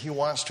things that He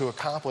wants to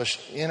accomplish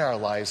in our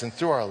lives and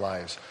through our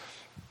lives.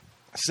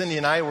 Cindy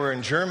and I were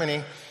in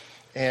Germany,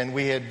 and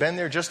we had been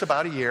there just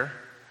about a year.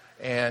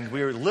 And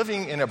we were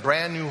living in a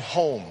brand new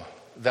home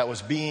that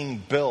was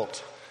being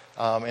built.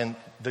 And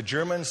the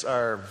Germans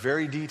are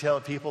very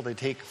detailed people. They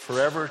take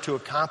forever to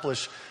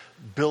accomplish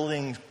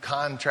building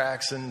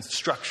contracts and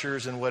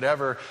structures and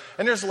whatever.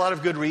 And there's a lot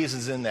of good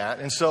reasons in that.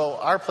 And so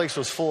our place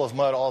was full of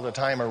mud all the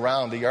time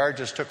around. The yard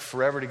just took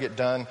forever to get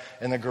done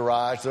in the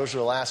garage. Those are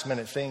the last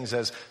minute things.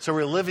 So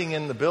we're living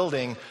in the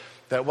building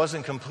that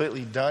wasn't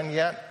completely done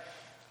yet.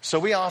 So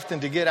we often,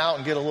 to get out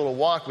and get a little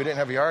walk, we didn't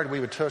have a yard, we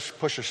would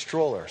push a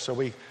stroller. So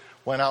we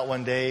went out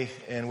one day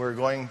and we were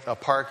going a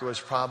park. It was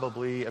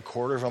probably a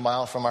quarter of a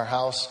mile from our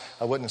house.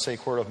 I wouldn't say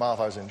quarter of a mile if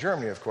I was in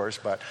Germany, of course.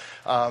 But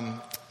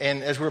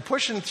and as we were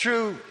pushing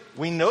through,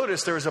 we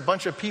noticed there was a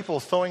bunch of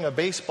people throwing a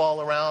baseball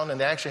around, and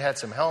they actually had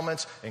some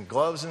helmets and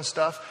gloves and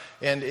stuff.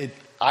 And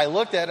I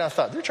looked at it and I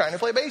thought, they're trying to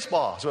play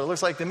baseball. So it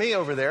looks like to me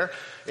over there.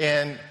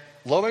 And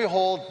lo and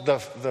behold,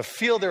 the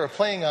field they were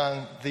playing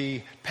on,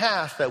 the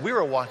path that we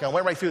were walking on,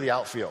 went right through the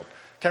outfield.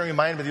 Kind of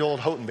reminded me of the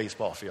old Houghton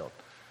baseball field.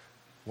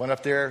 Went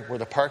up there where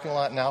the parking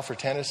lot now for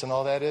tennis and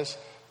all that is.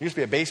 There used to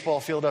be a baseball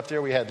field up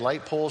there. We had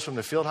light poles from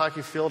the field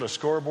hockey field, a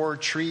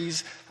scoreboard,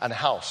 trees, and a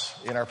house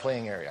in our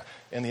playing area.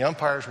 And the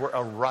umpires were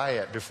a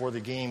riot before the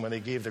game when they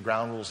gave the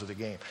ground rules of the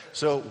game.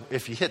 So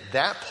if you hit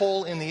that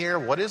pole in the air,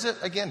 what is it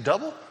again?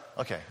 Double?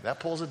 Okay, that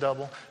pole's a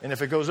double. And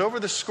if it goes over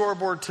the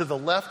scoreboard to the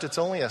left, it's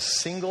only a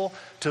single.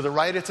 To the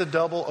right, it's a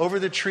double. Over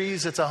the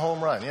trees, it's a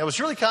home run. It was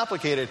really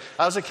complicated.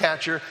 I was a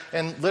catcher,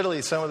 and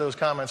literally some of those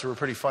comments were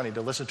pretty funny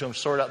to listen to them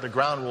sort out the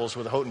ground rules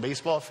with the Houghton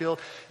baseball field.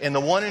 And the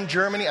one in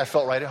Germany, I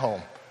felt right at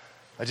home.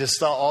 I just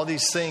saw all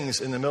these things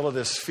in the middle of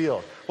this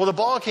field. Well, the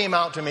ball came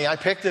out to me. I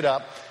picked it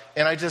up.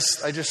 And I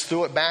just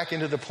threw it back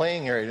into the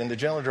playing area in the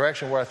general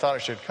direction where I thought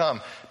it should come.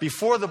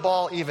 Before the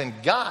ball even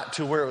got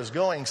to where it was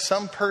going,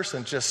 some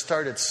person just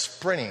started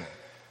sprinting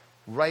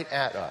right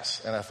at us.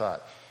 And I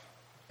thought,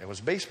 it was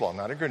baseball,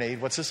 not a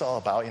grenade. What's this all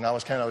about? I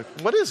was kind of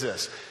like, what is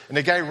this? And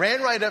the guy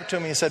ran right up to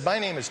me and said, my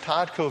name is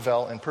Todd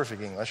Covell, in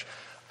perfect English.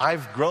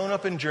 I've grown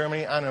up in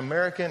Germany. I'm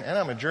American and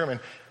I'm a German.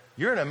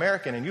 You're an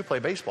American and you play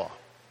baseball.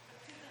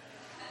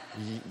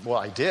 Well,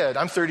 I did.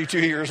 I'm 32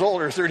 years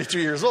old.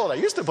 I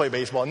used to play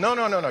baseball.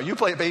 No. You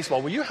play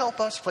baseball. Will you help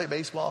us play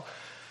baseball?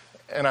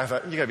 And I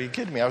thought, you got to be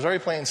kidding me. I was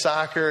already playing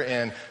soccer,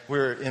 and we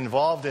were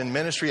involved in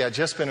ministry. I'd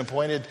just been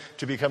appointed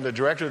to become the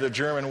director of the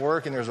German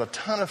work, and there was a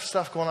ton of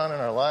stuff going on in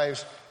our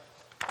lives.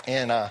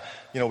 And,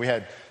 we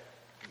had,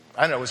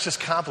 I don't know, it was just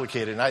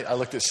complicated. And I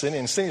looked at Cindy,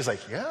 and Cindy's like,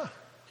 yeah.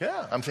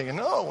 I'm thinking,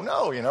 no.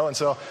 And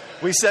so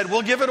we said,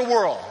 we'll give it a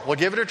whirl. We'll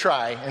give it a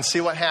try and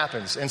see what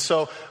happens. And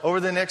so over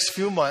the next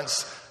few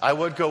months, I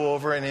would go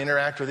over and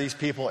interact with these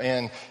people,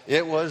 and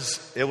it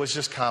was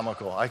just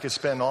comical. I could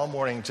spend all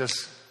morning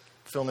just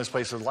filling this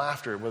place with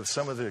laughter with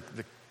some of the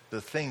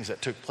the things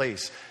that took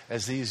place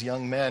as these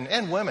young men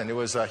and women. It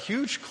was a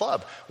huge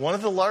club, one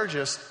of the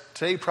largest,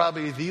 today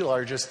probably the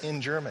largest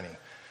in Germany.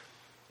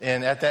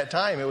 And at that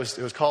time, it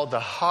was called the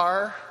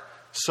Haar,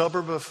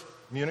 suburb of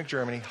Munich,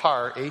 Germany,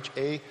 Haar,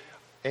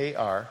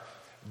 H-A-A-R,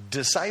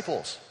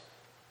 Disciples.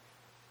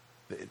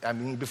 I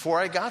mean, before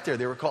I got there,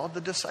 they were called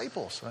the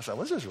Disciples. I thought,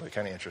 well, this is really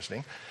kind of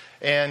interesting.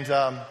 And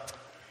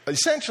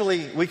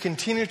essentially, we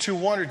continue to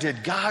wonder,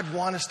 did God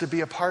want us to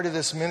be a part of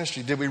this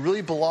ministry? Did we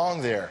really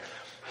belong there?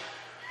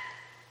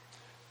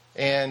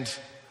 And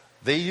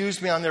they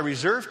used me on their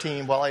reserve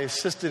team while I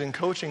assisted in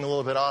coaching a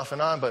little bit off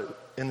and on.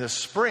 But in the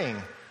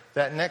spring,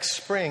 that next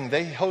spring,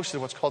 they hosted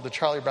what's called the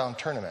Charlie Brown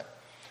Tournament.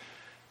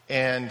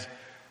 And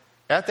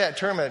at that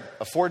tournament,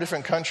 4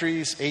 different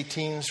countries, 8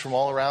 teams from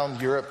all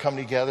around Europe come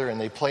together and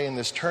they play in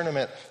this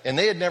tournament. And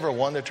they had never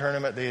won the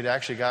tournament. They had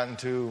actually gotten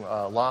to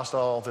lost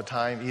all the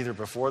time, either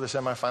before the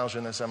semifinals or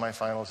in the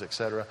semifinals,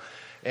 etc.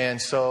 And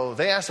so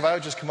they asked if I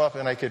would just come up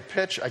and I could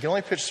pitch. I could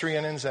only pitch 3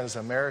 innings as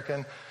an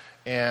American.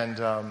 And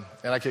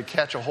I could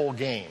catch a whole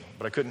game,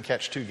 but I couldn't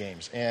catch 2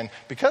 games. And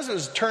because it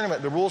was a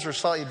tournament, the rules were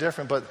slightly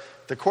different. But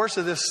the course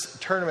of this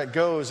tournament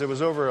goes, it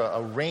was over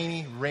a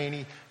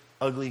rainy,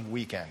 ugly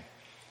weekend.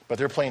 But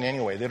they're playing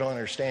anyway. They don't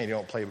understand. You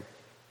don't play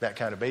that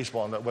kind of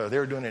baseball. Well, they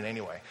were doing it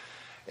anyway.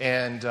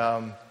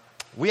 And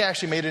we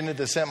actually made it into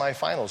the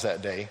semifinals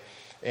that day.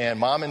 And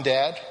Mom and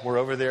Dad were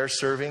over there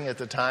serving at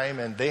the time.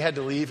 And they had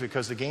to leave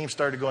because the game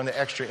started going to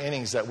extra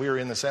innings that we were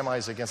in the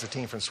semis against a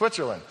team from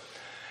Switzerland.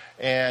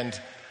 And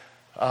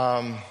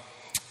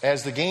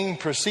as the game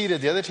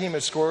proceeded, the other team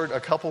had scored a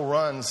couple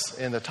runs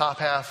in the top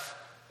half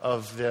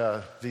of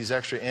these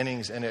extra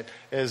innings, and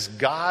as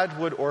God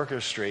would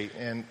orchestrate,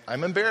 and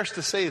I'm embarrassed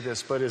to say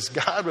this, but as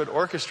God would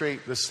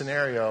orchestrate the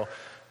scenario,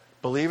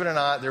 believe it or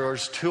not, there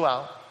was 2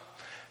 out,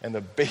 and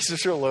the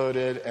bases are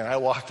loaded, and I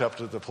walked up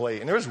to the plate,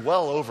 and there was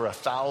well over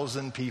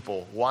 1,000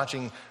 people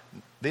watching.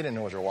 They didn't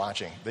know what they were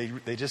watching.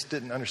 They just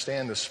didn't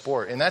understand the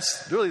sport, and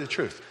that's really the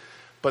truth.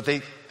 But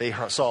they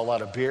saw a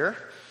lot of beer.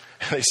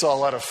 They saw a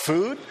lot of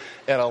food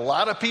and a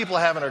lot of people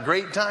having a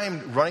great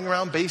time running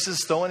around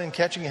bases, throwing and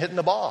catching and hitting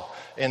the ball.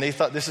 And they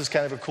thought this is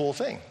kind of a cool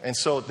thing. And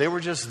so they were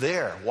just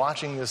there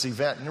watching this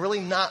event and really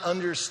not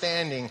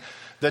understanding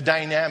the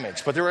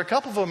dynamics. But there were a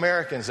couple of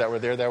Americans that were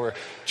there that were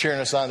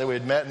cheering us on that we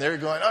had met. And they were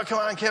going, oh, come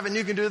on, Kevin,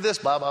 you can do this,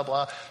 blah, blah,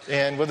 blah.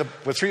 And with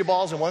 3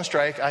 balls and 1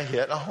 strike, I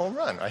hit a home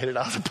run. I hit it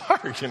out of the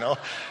park,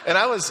 And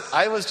I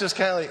was just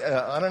kind of like,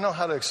 I don't know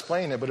how to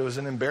explain it, but it was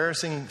an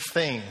embarrassing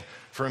thing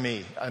for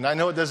me. And I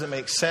know it doesn't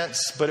make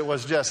sense, but it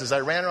was just, as I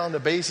ran around the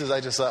bases,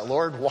 I just thought,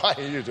 Lord, why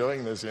are you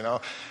doing this,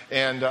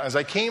 And as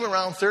I came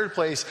around 3rd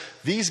place,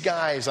 these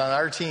guys on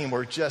our team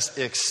were just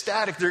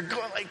ecstatic. They're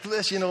going like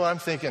this, I'm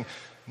thinking,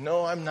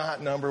 no, I'm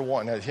not number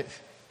 1.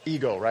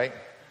 Ego, right?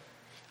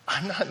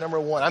 I'm not number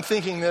 1. I'm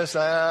thinking this,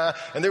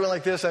 and they were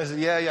like this. I said,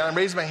 yeah. I'm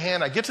raising my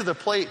hand. I get to the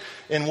plate,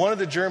 and one of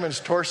the Germans,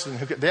 Torsten,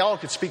 they all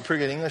could speak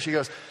pretty good English. He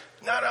goes,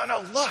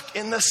 no, look,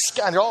 in the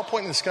sky. And they're all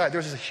pointing in the sky.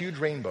 There's a huge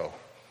rainbow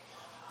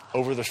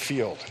over the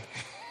field.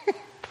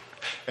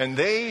 And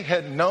they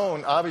had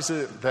known,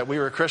 obviously, that we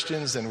were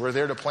Christians and we're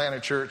there to plant a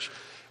church.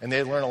 And they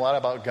had learned a lot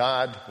about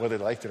God, whether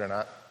they liked it or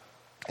not,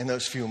 in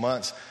those few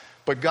months.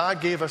 But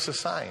God gave us a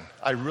sign.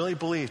 I really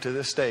believe to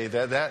this day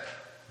that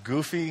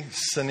goofy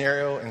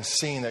scenario and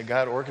scene that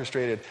God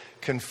orchestrated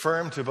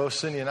confirmed to both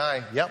Cindy and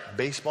I, yep,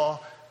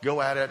 baseball,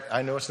 go at it.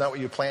 I know it's not what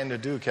you plan to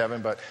do,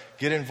 Kevin, but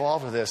get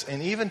involved with this.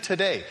 And even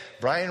today,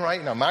 Matt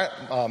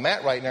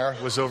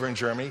Reitner was over in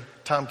Germany.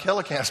 Tom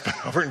Kellecamp's been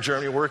over in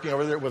Germany working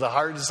over there with a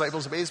Hard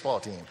Disciples baseball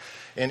team.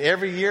 And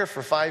every year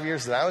for 5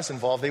 years that I was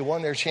involved, they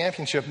won their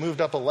championship,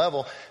 moved up a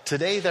level.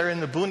 Today they're in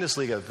the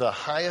Bundesliga, the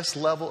highest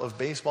level of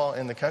baseball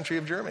in the country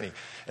of Germany.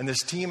 And this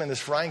team and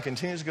this verein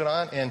continues to go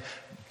on. And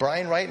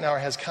Brian Reitner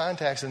has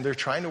contacts, and they're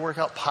trying to work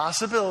out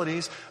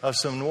possibilities of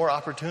some more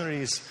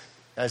opportunities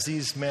as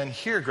these men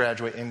here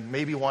graduate and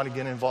maybe want to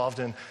get involved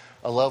in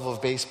a level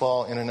of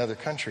baseball in another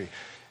country.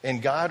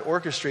 And God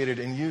orchestrated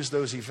and used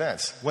those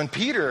events. When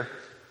Peter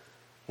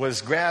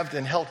was grabbed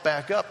and helped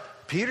back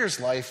up, Peter's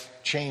life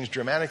changed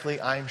dramatically,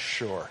 I'm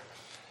sure.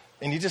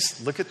 And you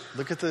just look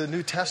at the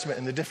New Testament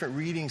and the different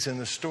readings and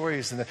the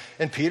stories.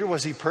 And Peter,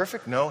 was he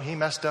perfect? No, he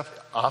messed up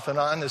off and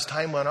on as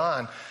time went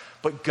on.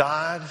 But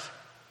God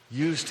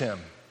used him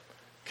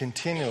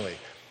continually.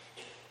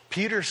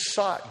 Peter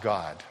sought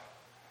God.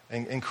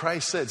 And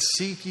Christ said,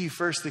 seek ye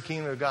first the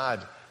kingdom of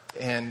God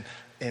and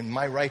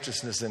my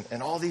righteousness,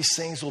 and all these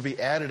things will be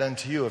added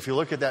unto you. If you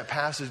look at that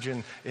passage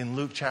in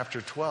Luke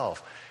chapter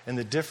 12, and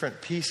the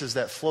different pieces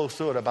that flow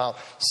through it about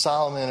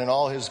Solomon and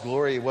all his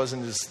glory, it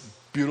wasn't as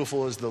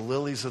beautiful as the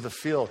lilies of the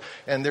field.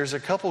 And there's a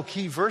couple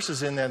key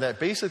verses in there that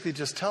basically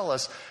just tell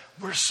us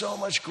we're so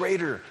much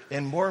greater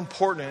and more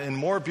important and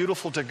more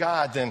beautiful to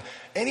God than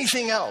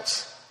anything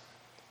else.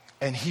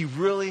 And he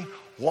really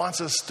wants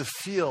us to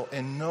feel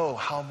and know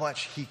how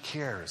much he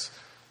cares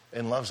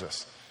and loves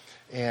us.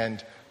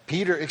 And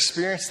Peter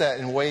experienced that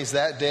in ways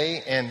that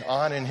day and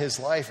on in his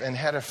life, and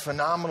had a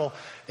phenomenal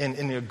and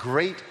a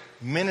great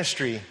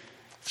ministry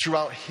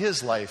throughout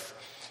his life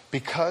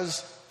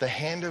because the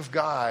hand of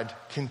God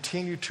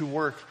continued to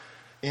work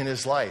in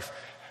his life.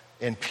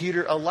 And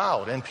Peter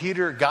allowed, and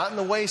Peter got in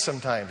the way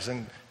sometimes,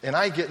 and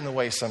I get in the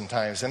way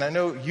sometimes. And I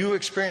know you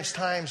experience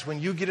times when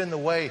you get in the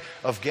way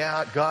of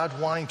God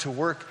wanting to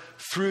work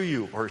through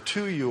you or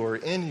to you or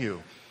in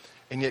you.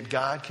 And yet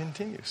God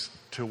continues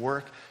to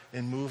work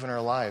and move in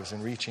our lives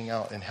and reaching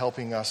out and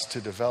helping us to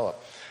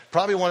develop.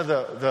 Probably one of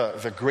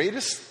the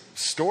greatest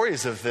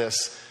stories of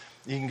this,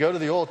 you can go to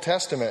the Old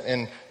Testament,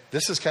 and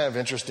this is kind of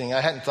interesting. I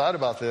hadn't thought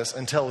about this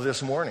until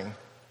this morning.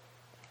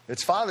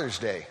 It's Father's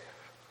Day.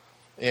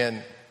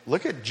 And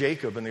look at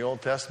Jacob in the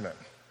Old Testament.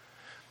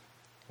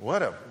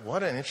 What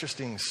an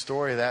interesting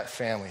story that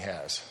family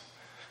has.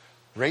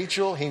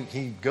 Rachel,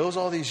 he goes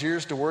all these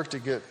years to work to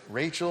get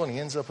Rachel, and he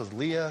ends up with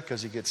Leah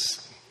because he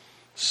gets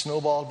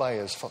snowballed by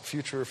his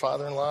future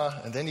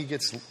father-in-law. And then he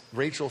gets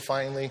Rachel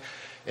finally.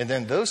 And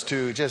then those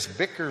two just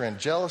bicker and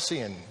jealousy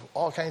and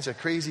all kinds of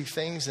crazy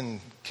things. And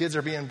kids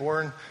are being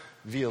born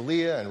via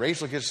Leah. And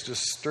Rachel gets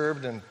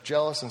disturbed and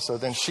jealous. And so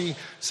then she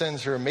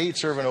sends her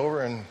maidservant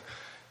over, and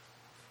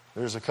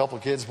there's a couple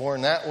kids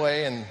born that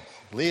way, and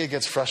Leah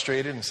gets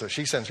frustrated, and so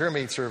she sends her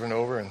maidservant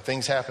over, and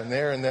things happen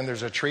there. And then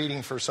there's a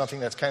trading for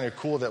something that's kind of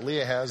cool that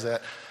Leah has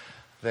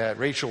that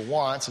Rachel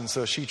wants, and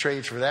so she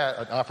trades for that,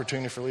 an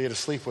opportunity for Leah to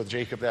sleep with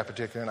Jacob that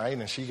particular night,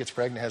 and she gets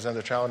pregnant, has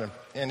another child,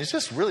 and it's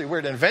just really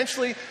weird. And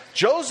eventually,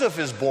 Joseph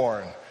is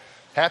born.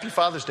 Happy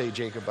Father's Day,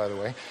 Jacob, by the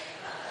way.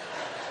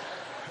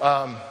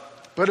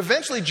 But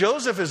eventually,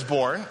 Joseph is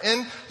born,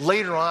 and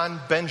later on,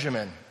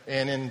 Benjamin.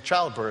 And in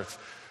childbirth,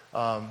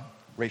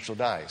 Rachel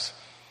dies.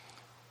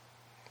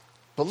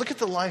 But look at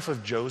the life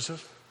of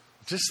Joseph.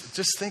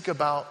 Just think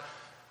about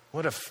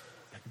what if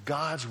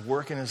God's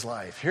work in his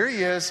life. Here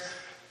he is,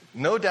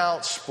 no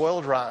doubt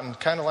spoiled rotten,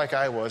 kind of like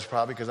I was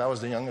probably, because I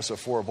was the youngest of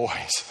 4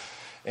 boys.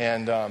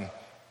 And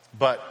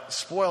but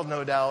spoiled,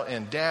 no doubt.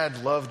 And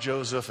Dad loved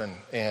Joseph,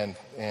 and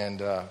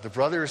the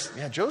brothers.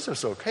 Yeah,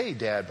 Joseph's okay,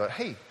 Dad, but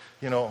hey,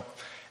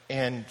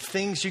 and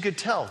things you could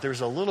tell.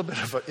 There's a little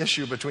bit of an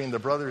issue between the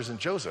brothers and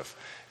Joseph.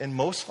 And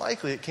most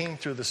likely it came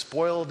through the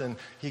spoiled, and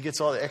he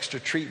gets all the extra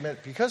treatment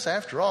because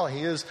after all,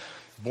 he is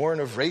born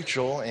of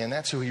Rachel, and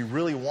that's who he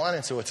really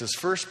wanted. So it's his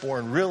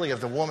firstborn really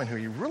of the woman who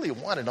he really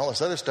wanted. All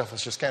this other stuff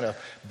was just kind of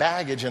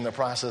baggage in the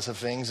process of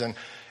things.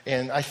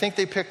 And I think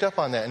they picked up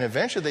on that. And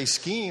eventually they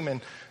scheme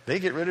and they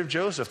get rid of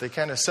Joseph. They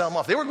kind of sell him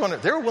off. They were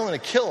willing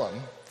to kill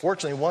him.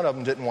 Fortunately, one of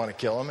them didn't want to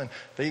kill him, and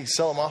they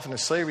sell him off into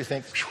slavery,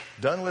 think,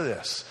 done with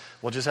this.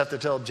 We'll just have to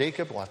tell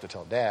Jacob, we'll have to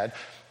tell Dad,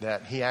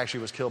 that he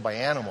actually was killed by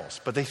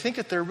animals. But they think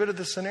that they're rid of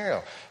the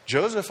scenario.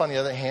 Joseph, on the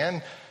other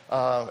hand,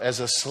 as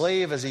a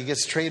slave, as he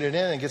gets traded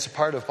in and gets a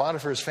part of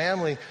Potiphar's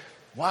family,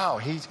 wow,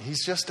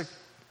 he's just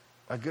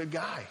a good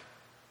guy.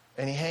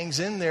 And he hangs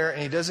in there,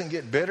 and he doesn't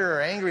get bitter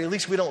or angry. At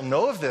least we don't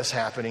know of this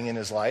happening in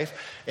his life.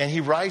 And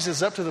he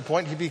rises up to the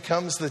point he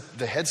becomes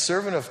the head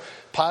servant of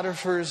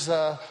Potiphar's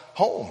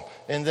home.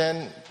 And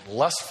then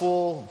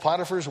lustful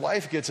Potiphar's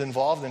wife gets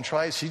involved and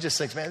tries. She just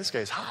thinks, man, this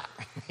guy's hot.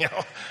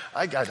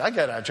 I got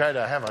to try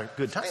to have a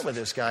good time with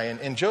this guy.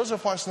 And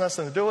Joseph wants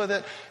nothing to do with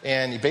it.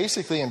 And he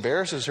basically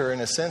embarrasses her in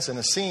a sense in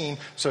a scene.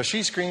 So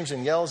she screams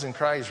and yells and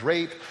cries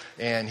rape.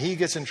 And he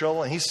gets in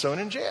trouble, and he's thrown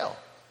in jail.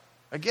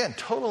 Again,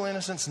 total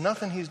innocence,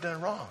 nothing he's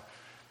done wrong.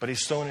 But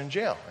he's thrown in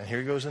jail, and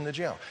here he goes in the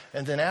jail.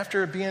 And then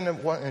after being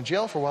in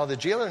jail for a while, the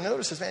jailer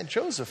notices, man,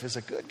 Joseph is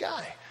a good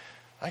guy.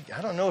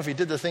 I don't know if he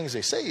did the things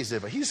they say he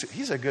did, but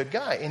he's a good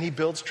guy. And he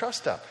builds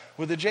trust up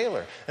with the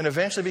jailer and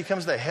eventually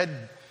becomes the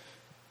head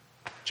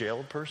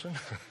jailed person,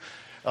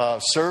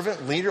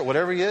 servant, leader,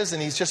 whatever he is.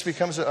 And he just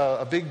becomes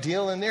a big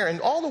deal in there.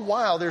 And all the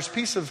while, there's a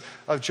piece of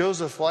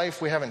Joseph's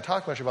life we haven't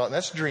talked much about, and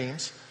that's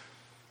dreams.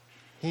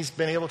 He's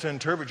been able to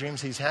interpret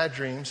dreams. He's had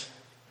dreams.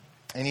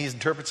 And he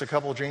interprets a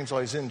couple of dreams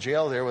while he's in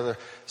jail there with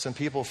some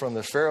people from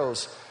the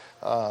Pharaoh's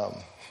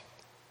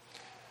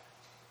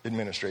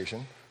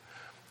administration.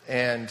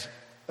 And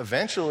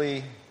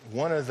eventually,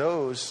 one of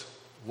those,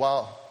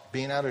 while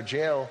being out of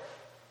jail,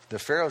 the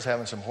Pharaoh's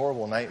having some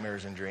horrible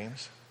nightmares and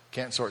dreams.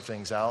 Can't sort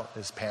things out,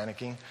 is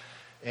panicking.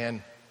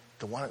 And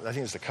the one, I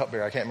think it's the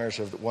cupbearer, I can't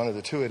remember if one of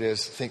the two it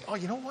is, think, oh,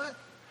 you know what?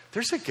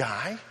 There's a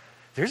guy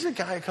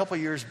a couple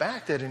of years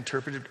back that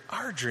interpreted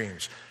our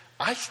dreams.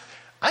 I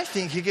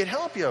think he could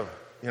help you.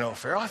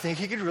 Pharaoh, I think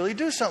he could really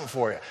do something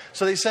for you.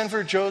 So they send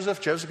for Joseph.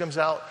 Joseph comes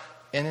out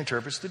and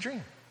interprets the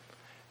dream.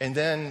 And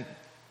then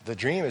the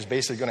dream is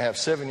basically going to have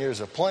 7 years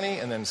of plenty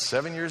and then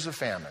 7 years of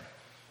famine.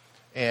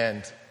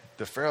 And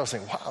the Pharaoh's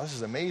saying, wow, this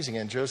is amazing.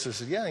 And Joseph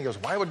says, yeah. And he goes,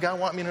 why would God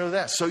want me to know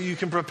that? So you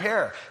can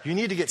prepare. You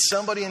need to get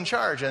somebody in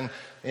charge. And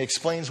he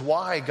explains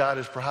why God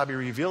has probably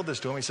revealed this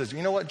to him. He says,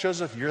 you know what,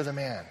 Joseph, you're the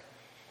man.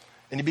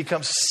 And he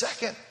becomes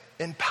second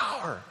in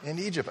power in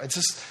Egypt. It's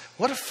just,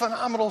 what a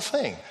phenomenal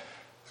thing.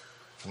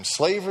 From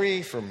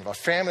slavery, from a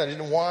famine that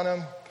didn't want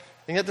him.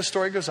 And yet the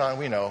story goes on.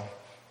 We know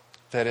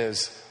that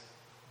as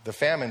the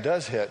famine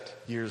does hit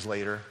years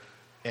later,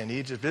 and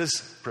Egypt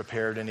is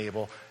prepared and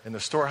able, and the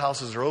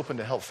storehouses are open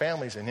to help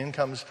families, and in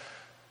comes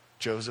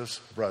Joseph's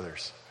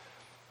brothers.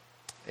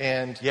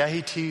 And yeah,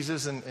 he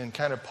teases and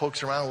kind of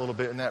pokes around a little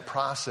bit in that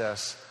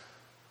process.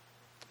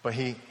 But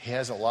he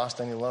hasn't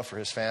lost any love for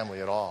his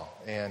family at all.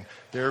 And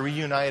they're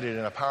reunited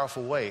in a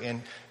powerful way.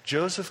 And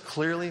Joseph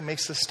clearly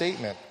makes the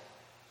statement,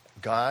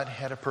 God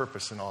had a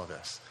purpose in all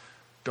this.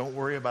 Don't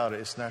worry about it.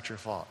 It's not your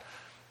fault.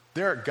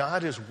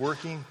 God is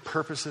working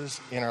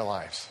purposes in our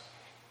lives.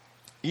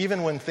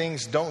 Even when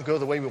things don't go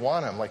the way we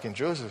want them, like in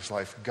Joseph's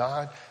life,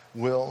 God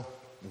will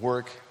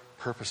work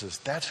purposes.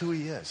 That's who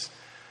he is.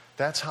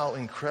 That's how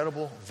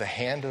incredible the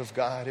hand of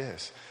God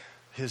is.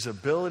 His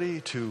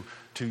ability to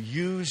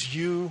use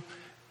you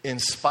in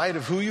spite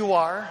of who you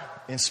are,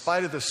 in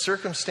spite of the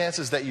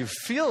circumstances that you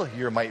feel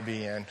you might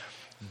be in.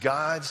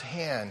 God's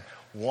hand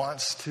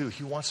wants to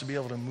be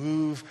able to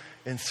move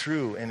and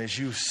through. And as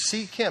you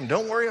seek him,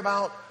 don't worry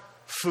about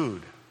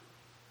food.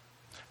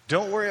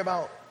 Don't worry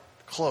about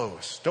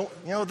clothes.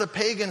 The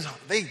pagans,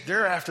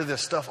 they're after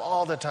this stuff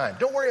all the time.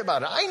 Don't worry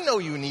about it. I know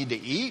you need to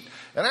eat,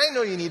 and I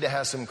know you need to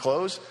have some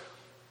clothes.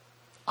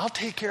 I'll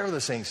take care of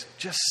those things.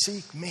 Just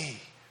seek me.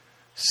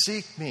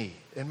 Seek me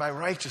in my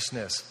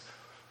righteousness.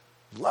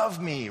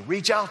 Love me.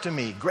 Reach out to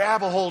me.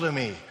 Grab a hold of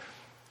me.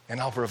 And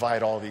I'll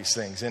provide all these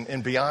things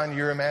and beyond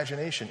your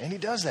imagination. And he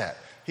does that.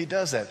 He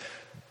does that.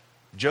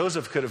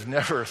 Joseph could have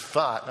never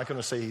thought, not going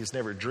to say he's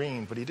never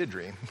dreamed, but he did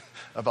dream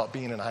about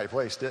being in a high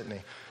place, didn't he?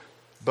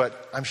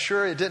 But I'm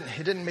sure it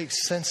didn't make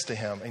sense to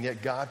him, and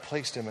yet God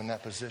placed him in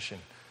that position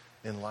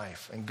in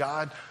life. And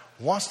God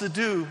wants to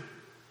do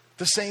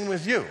the same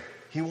with you.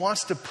 He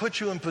wants to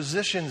put you in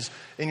positions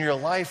in your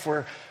life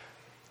where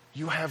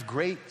you have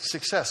great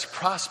success,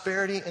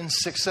 prosperity and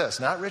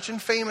success. Not rich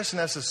and famous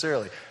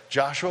necessarily.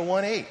 Joshua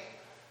 1:8.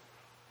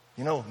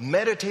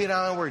 Meditate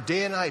on our word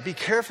day and night. Be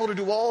careful to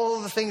do all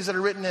the things that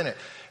are written in it.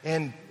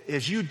 And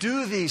as you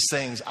do these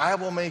things, I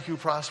will make you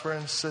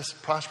prosperous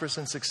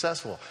and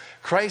successful.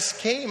 Christ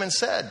came and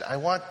said, I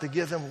want to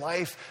give them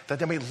life that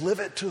they may live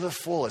it to the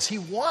fullest. He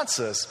wants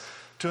us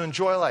to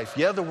enjoy life.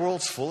 Yeah, the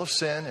world's full of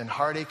sin and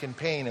heartache and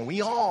pain, and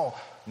we all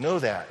know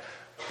that.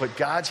 But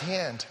God's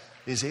hand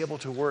is able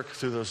to work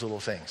through those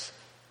little things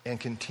and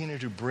continue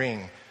to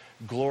bring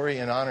glory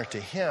and honor to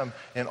him,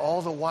 and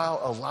all the while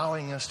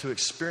allowing us to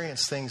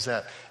experience things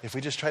that if we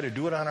just try to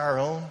do it on our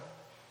own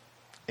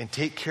and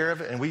take care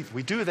of it, and we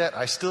do that,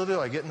 I still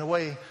do, I get in the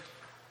way.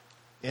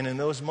 And in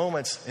those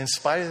moments, in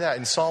spite of that,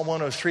 in Psalm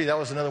 103, that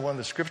was another one of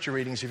the scripture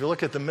readings. If you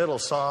look at the middle,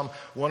 Psalm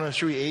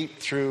 103, 8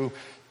 through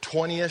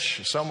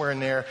 20-ish, somewhere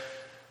in there,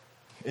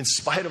 in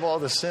spite of all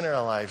the sin in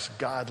our lives,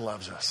 God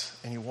loves us,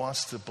 and he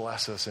wants to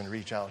bless us and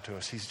reach out to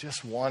us. He's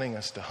just wanting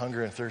us to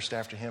hunger and thirst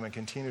after him and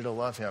continue to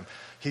love him.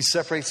 He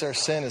separates our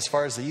sin as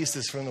far as the east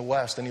is from the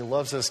west, and he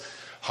loves us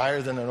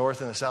higher than the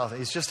north and the south.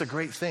 It's just a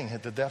great thing,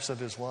 at the depths of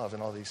his love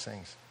and all these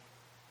things.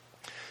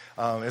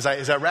 As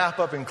I wrap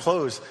up and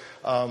close,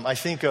 I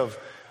think of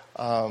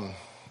an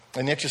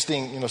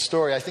interesting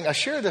story. I think I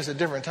shared this at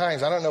different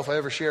times. I don't know if I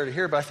ever shared it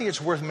here, but I think it's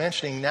worth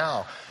mentioning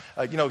now.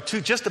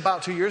 Just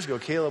about 2 years ago,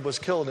 Caleb was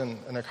killed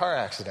in a car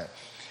accident.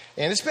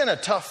 And it's been a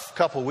tough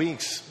couple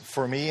weeks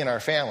for me and our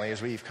family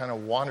as we've kind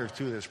of wandered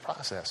through this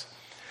process.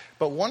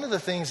 But one of the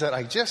things that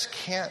I just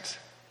can't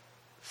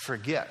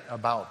forget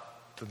about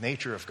the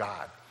nature of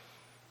God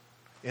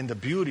and the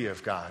beauty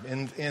of God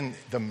and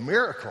the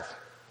miracle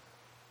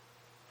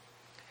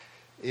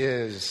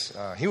is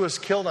he was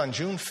killed on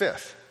June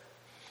 5th.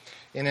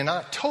 And in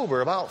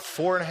October, about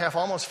 4.5,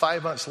 almost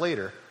 5 months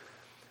later,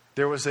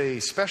 there was a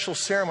special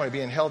ceremony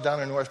being held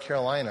down in North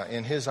Carolina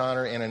in his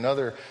honor and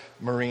another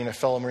Marine, a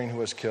fellow Marine who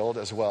was killed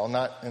as well,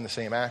 not in the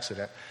same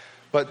accident.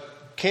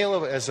 But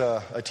Caleb, as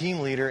a team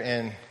leader,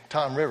 and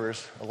Tom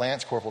Rivers,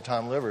 Lance Corporal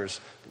Tom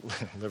Rivers,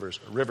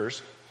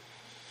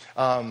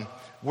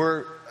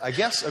 were, I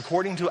guess,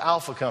 according to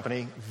Alpha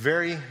Company,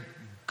 very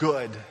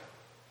good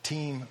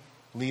team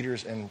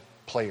leaders and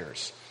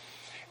players.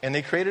 And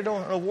they created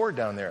an award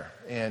down there.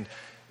 And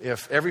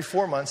if every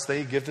 4 months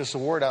they give this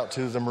award out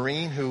to the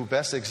Marine who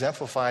best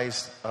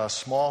exemplifies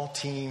small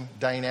team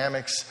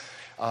dynamics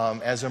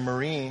as a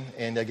Marine,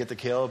 and they get the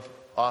Caleb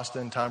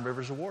Austin Tom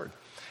Rivers Award.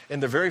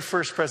 And the very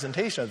first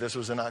presentation of this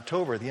was in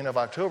October, at the end of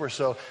October.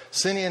 So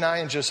Cindy and I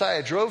and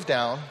Josiah drove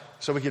down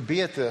so we could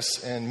be at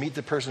this and meet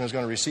the person who's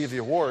going to receive the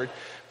award.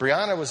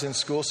 Brianna was in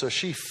school, so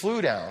she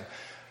flew down.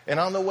 And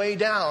on the way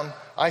down,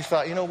 I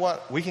thought, you know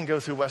what? We can go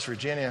through West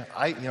Virginia.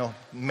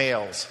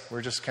 Males,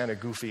 we're just kind of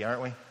goofy,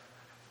 aren't we?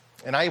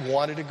 And I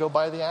wanted to go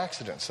by the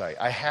accident site.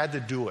 I had to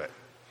do it.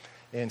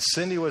 And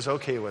Cindy was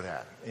okay with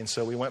that. And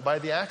so we went by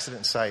the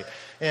accident site.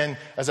 And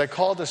as I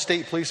called the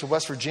state police of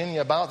West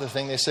Virginia about the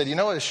thing, they said,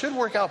 it should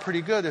work out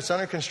pretty good. It's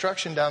under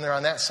construction down there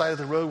on that side of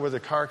the road where the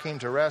car came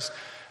to rest.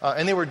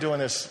 And they were doing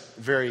this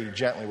very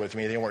gently with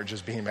me. They weren't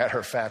just being matter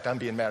of fact. I'm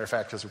being matter of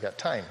fact because we've got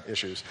time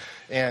issues.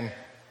 And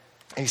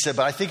he said,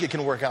 but I think it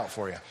can work out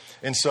for you.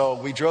 And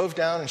so we drove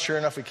down, and sure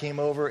enough, we came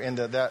over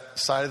into that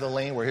side of the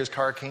lane where his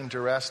car came to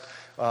rest.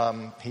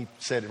 He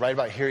said right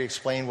about here, he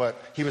explained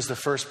he was the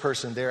first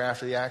person there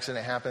after the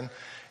accident happened.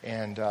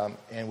 And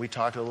we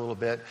talked a little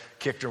bit,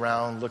 kicked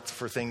around, looked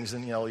for things,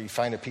 and, you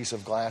find a piece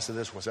of glass of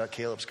this. Was that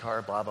Caleb's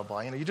car? Blah, blah, blah.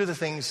 You do the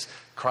things,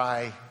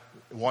 cry,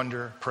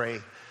 wonder,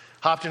 pray.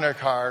 Hopped in our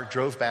car,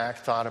 drove back,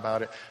 thought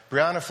about it.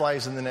 Brianna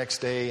flies in the next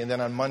day, and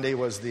then on Monday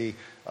was the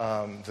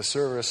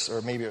service,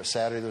 or maybe it was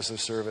Saturday, there was the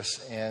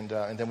service, and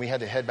then we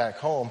had to head back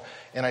home.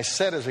 And I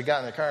said, as we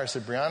got in the car, I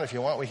said, Brianna, if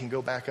you want, we can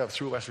go back up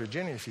through West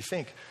Virginia if you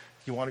think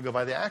you want to go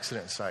by the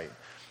accident site.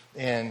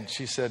 And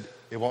she said,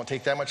 it won't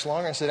take that much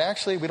longer. I said,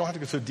 actually, we don't have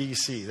to go through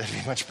D.C. That'd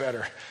be much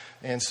better.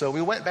 And so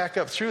we went back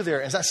up through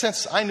there. And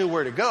since I knew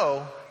where to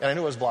go, and I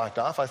knew it was blocked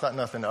off, I thought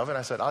nothing of it.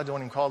 I said, I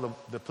don't even call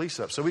the police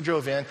up. So we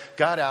drove in,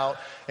 got out,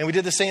 and we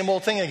did the same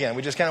old thing again.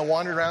 We just kind of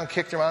wandered around,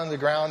 kicked around on the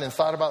ground, and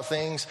thought about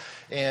things,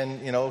 and,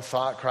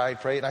 thought,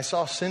 cried, prayed. And I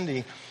saw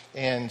Cindy,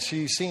 and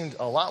she seemed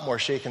a lot more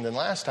shaken than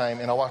last time.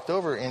 And I walked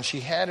over, and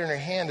she had in her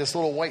hand this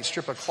little white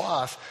strip of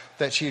cloth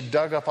that she had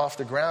dug up off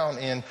the ground,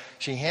 and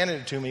she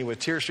handed it to me with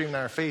tears streaming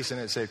down her face,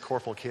 and it said,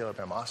 Corporal Caleb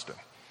M. Austin.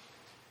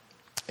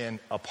 And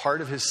a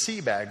part of his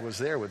sea bag was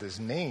there with his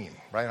name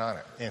right on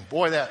it. And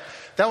boy, that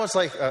was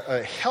like,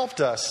 helped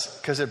us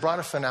because it brought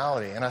a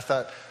finality. And I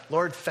thought,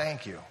 Lord,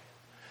 thank you.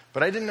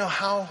 But I didn't know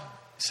how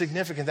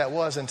significant that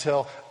was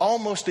until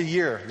almost a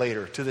year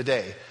later to the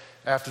day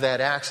after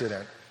that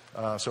accident.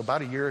 So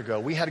about a year ago,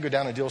 we had to go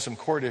down and deal with some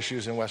court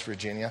issues in West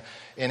Virginia.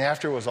 And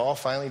after it was all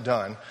finally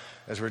done,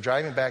 as we're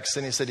driving back,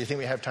 Cindy said, do you think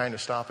we have time to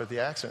stop at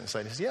the accident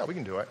site? I said, yeah, we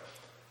can do it.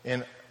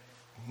 And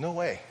no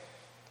way.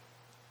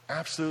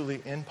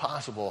 Absolutely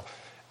impossible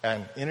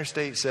on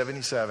Interstate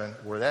 77,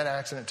 where that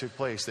accident took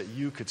place, that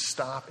you could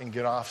stop and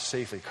get off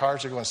safely.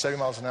 Cars are going 70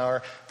 miles an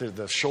hour.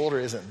 The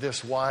shoulder isn't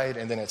this wide,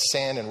 and then it's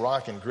sand and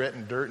rock and grit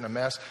and dirt and a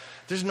mess.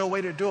 There's no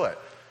way to do it.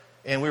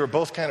 And we were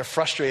both kind of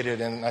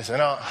frustrated, and I said,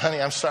 no, honey,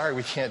 I'm sorry,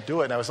 we can't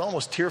do it. And I was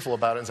almost tearful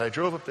about it. As I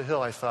drove up the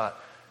hill, I thought,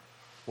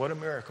 what a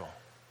miracle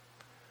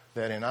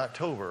that in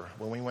October,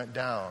 when we went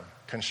down,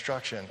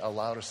 construction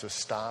allowed us to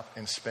stop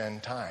and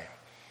spend time.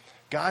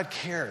 God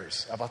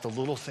cares about the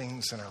little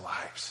things in our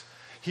lives.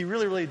 He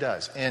really, really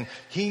does. And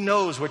He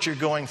knows what you're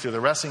going through,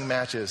 the wrestling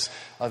matches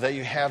that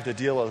you have to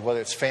deal with,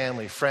 whether it's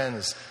family,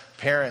 friends,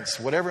 parents,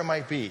 whatever it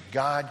might be.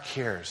 God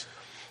cares.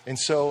 And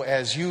so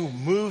as you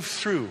move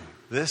through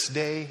this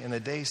day and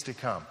the days to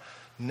come,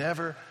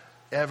 never,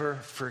 ever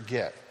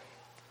forget.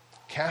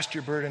 Cast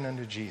your burden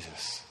unto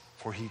Jesus,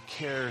 for He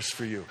cares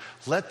for you.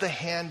 Let the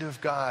hand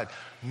of God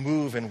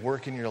move and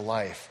work in your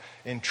life.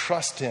 And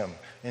trust Him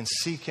and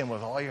seek Him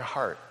with all your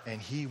heart, and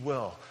He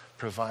will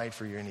provide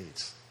for your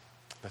needs.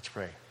 Let's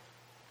pray.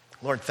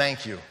 Lord,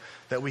 thank you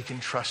that we can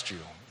trust you,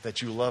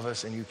 that you love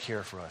us and you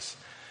care for us.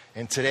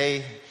 And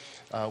today,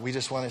 we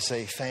just want to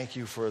say thank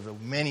you for the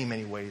many,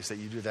 many ways that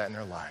you do that in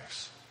our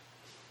lives.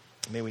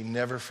 May we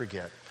never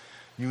forget.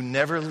 You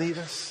never leave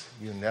us.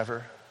 You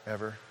never,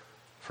 ever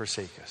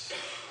forsake us.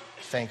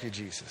 Thank you,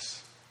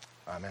 Jesus.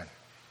 Amen.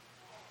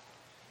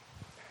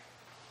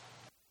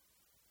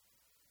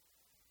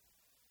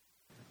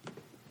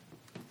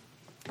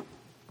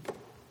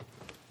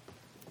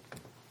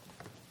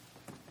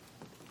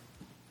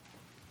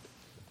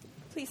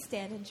 Please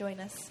stand and join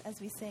us as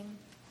we sing.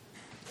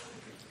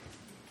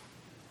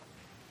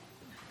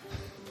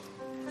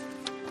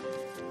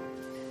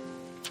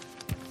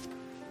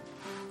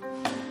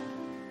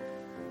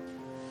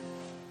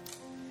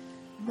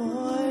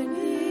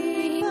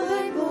 Morning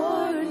by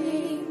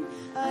morning,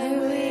 I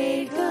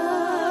wake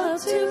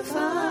up to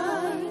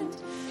find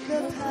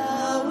the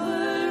power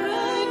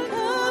and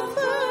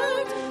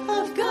comfort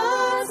of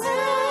God's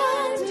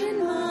hand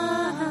in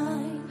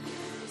mine.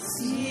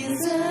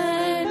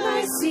 Season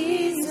by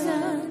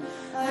season,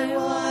 I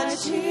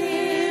watch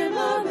Him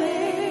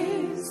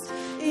amazed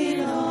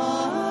in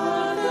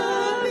all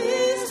the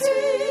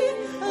mystery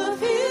of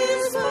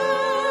His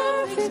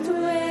perfect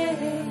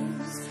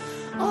ways.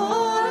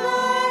 All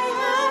I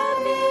have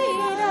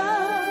need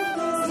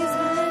of, His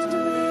hand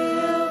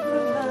will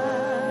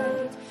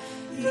provide.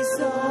 He's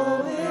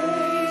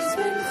always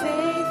been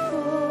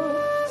faithful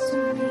to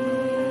me.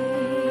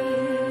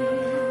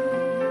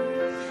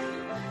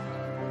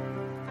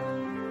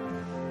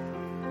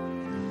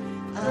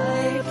 I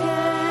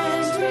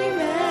can't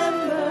remember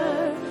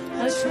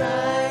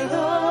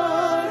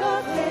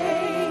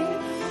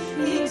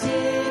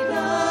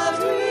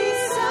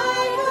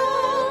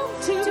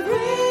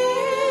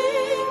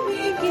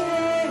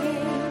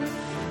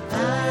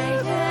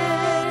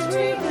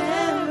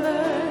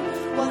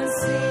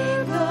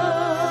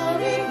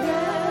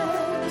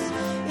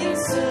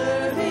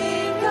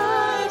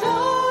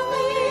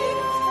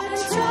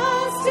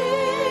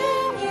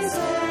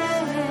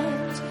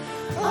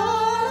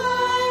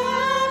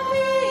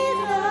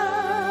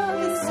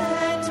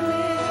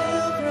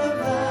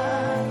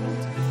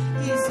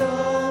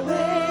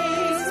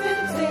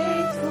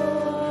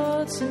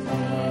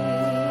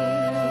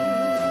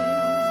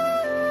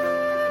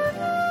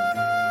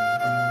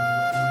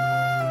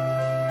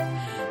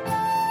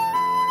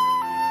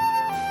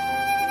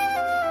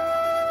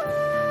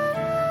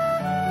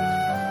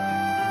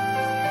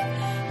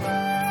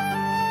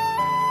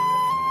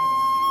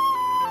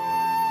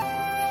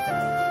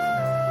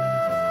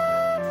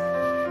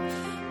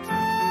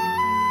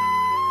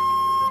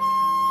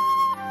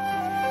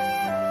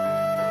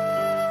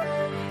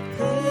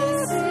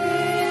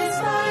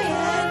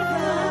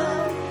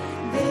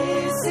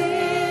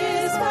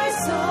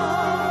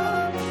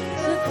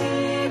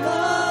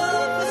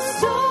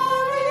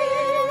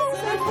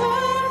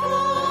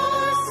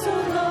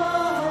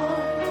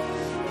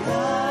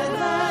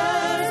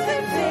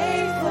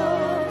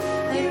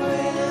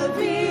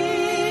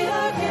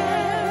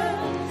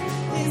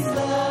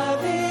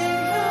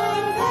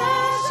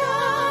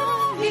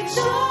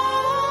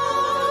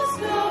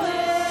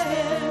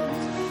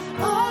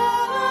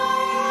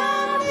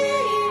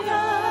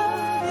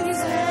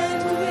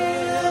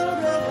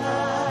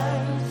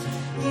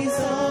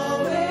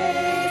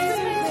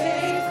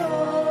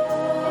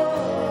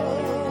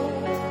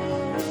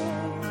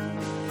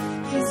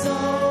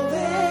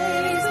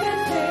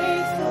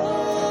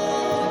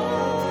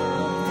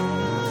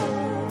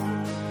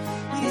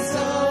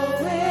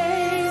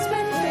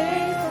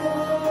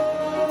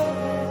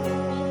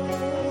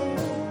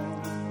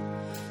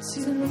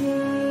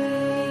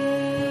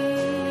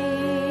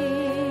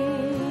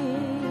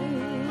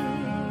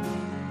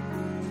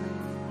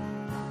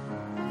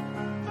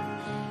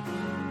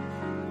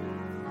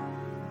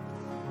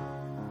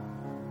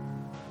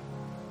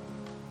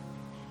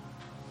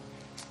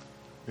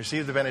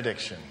receive the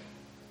benediction.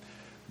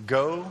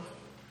 Go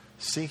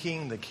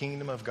seeking the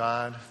kingdom of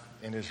God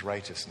and his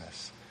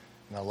righteousness,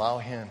 and allow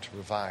him to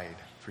provide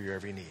for your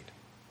every need.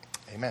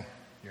 Amen.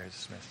 You're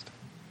dismissed.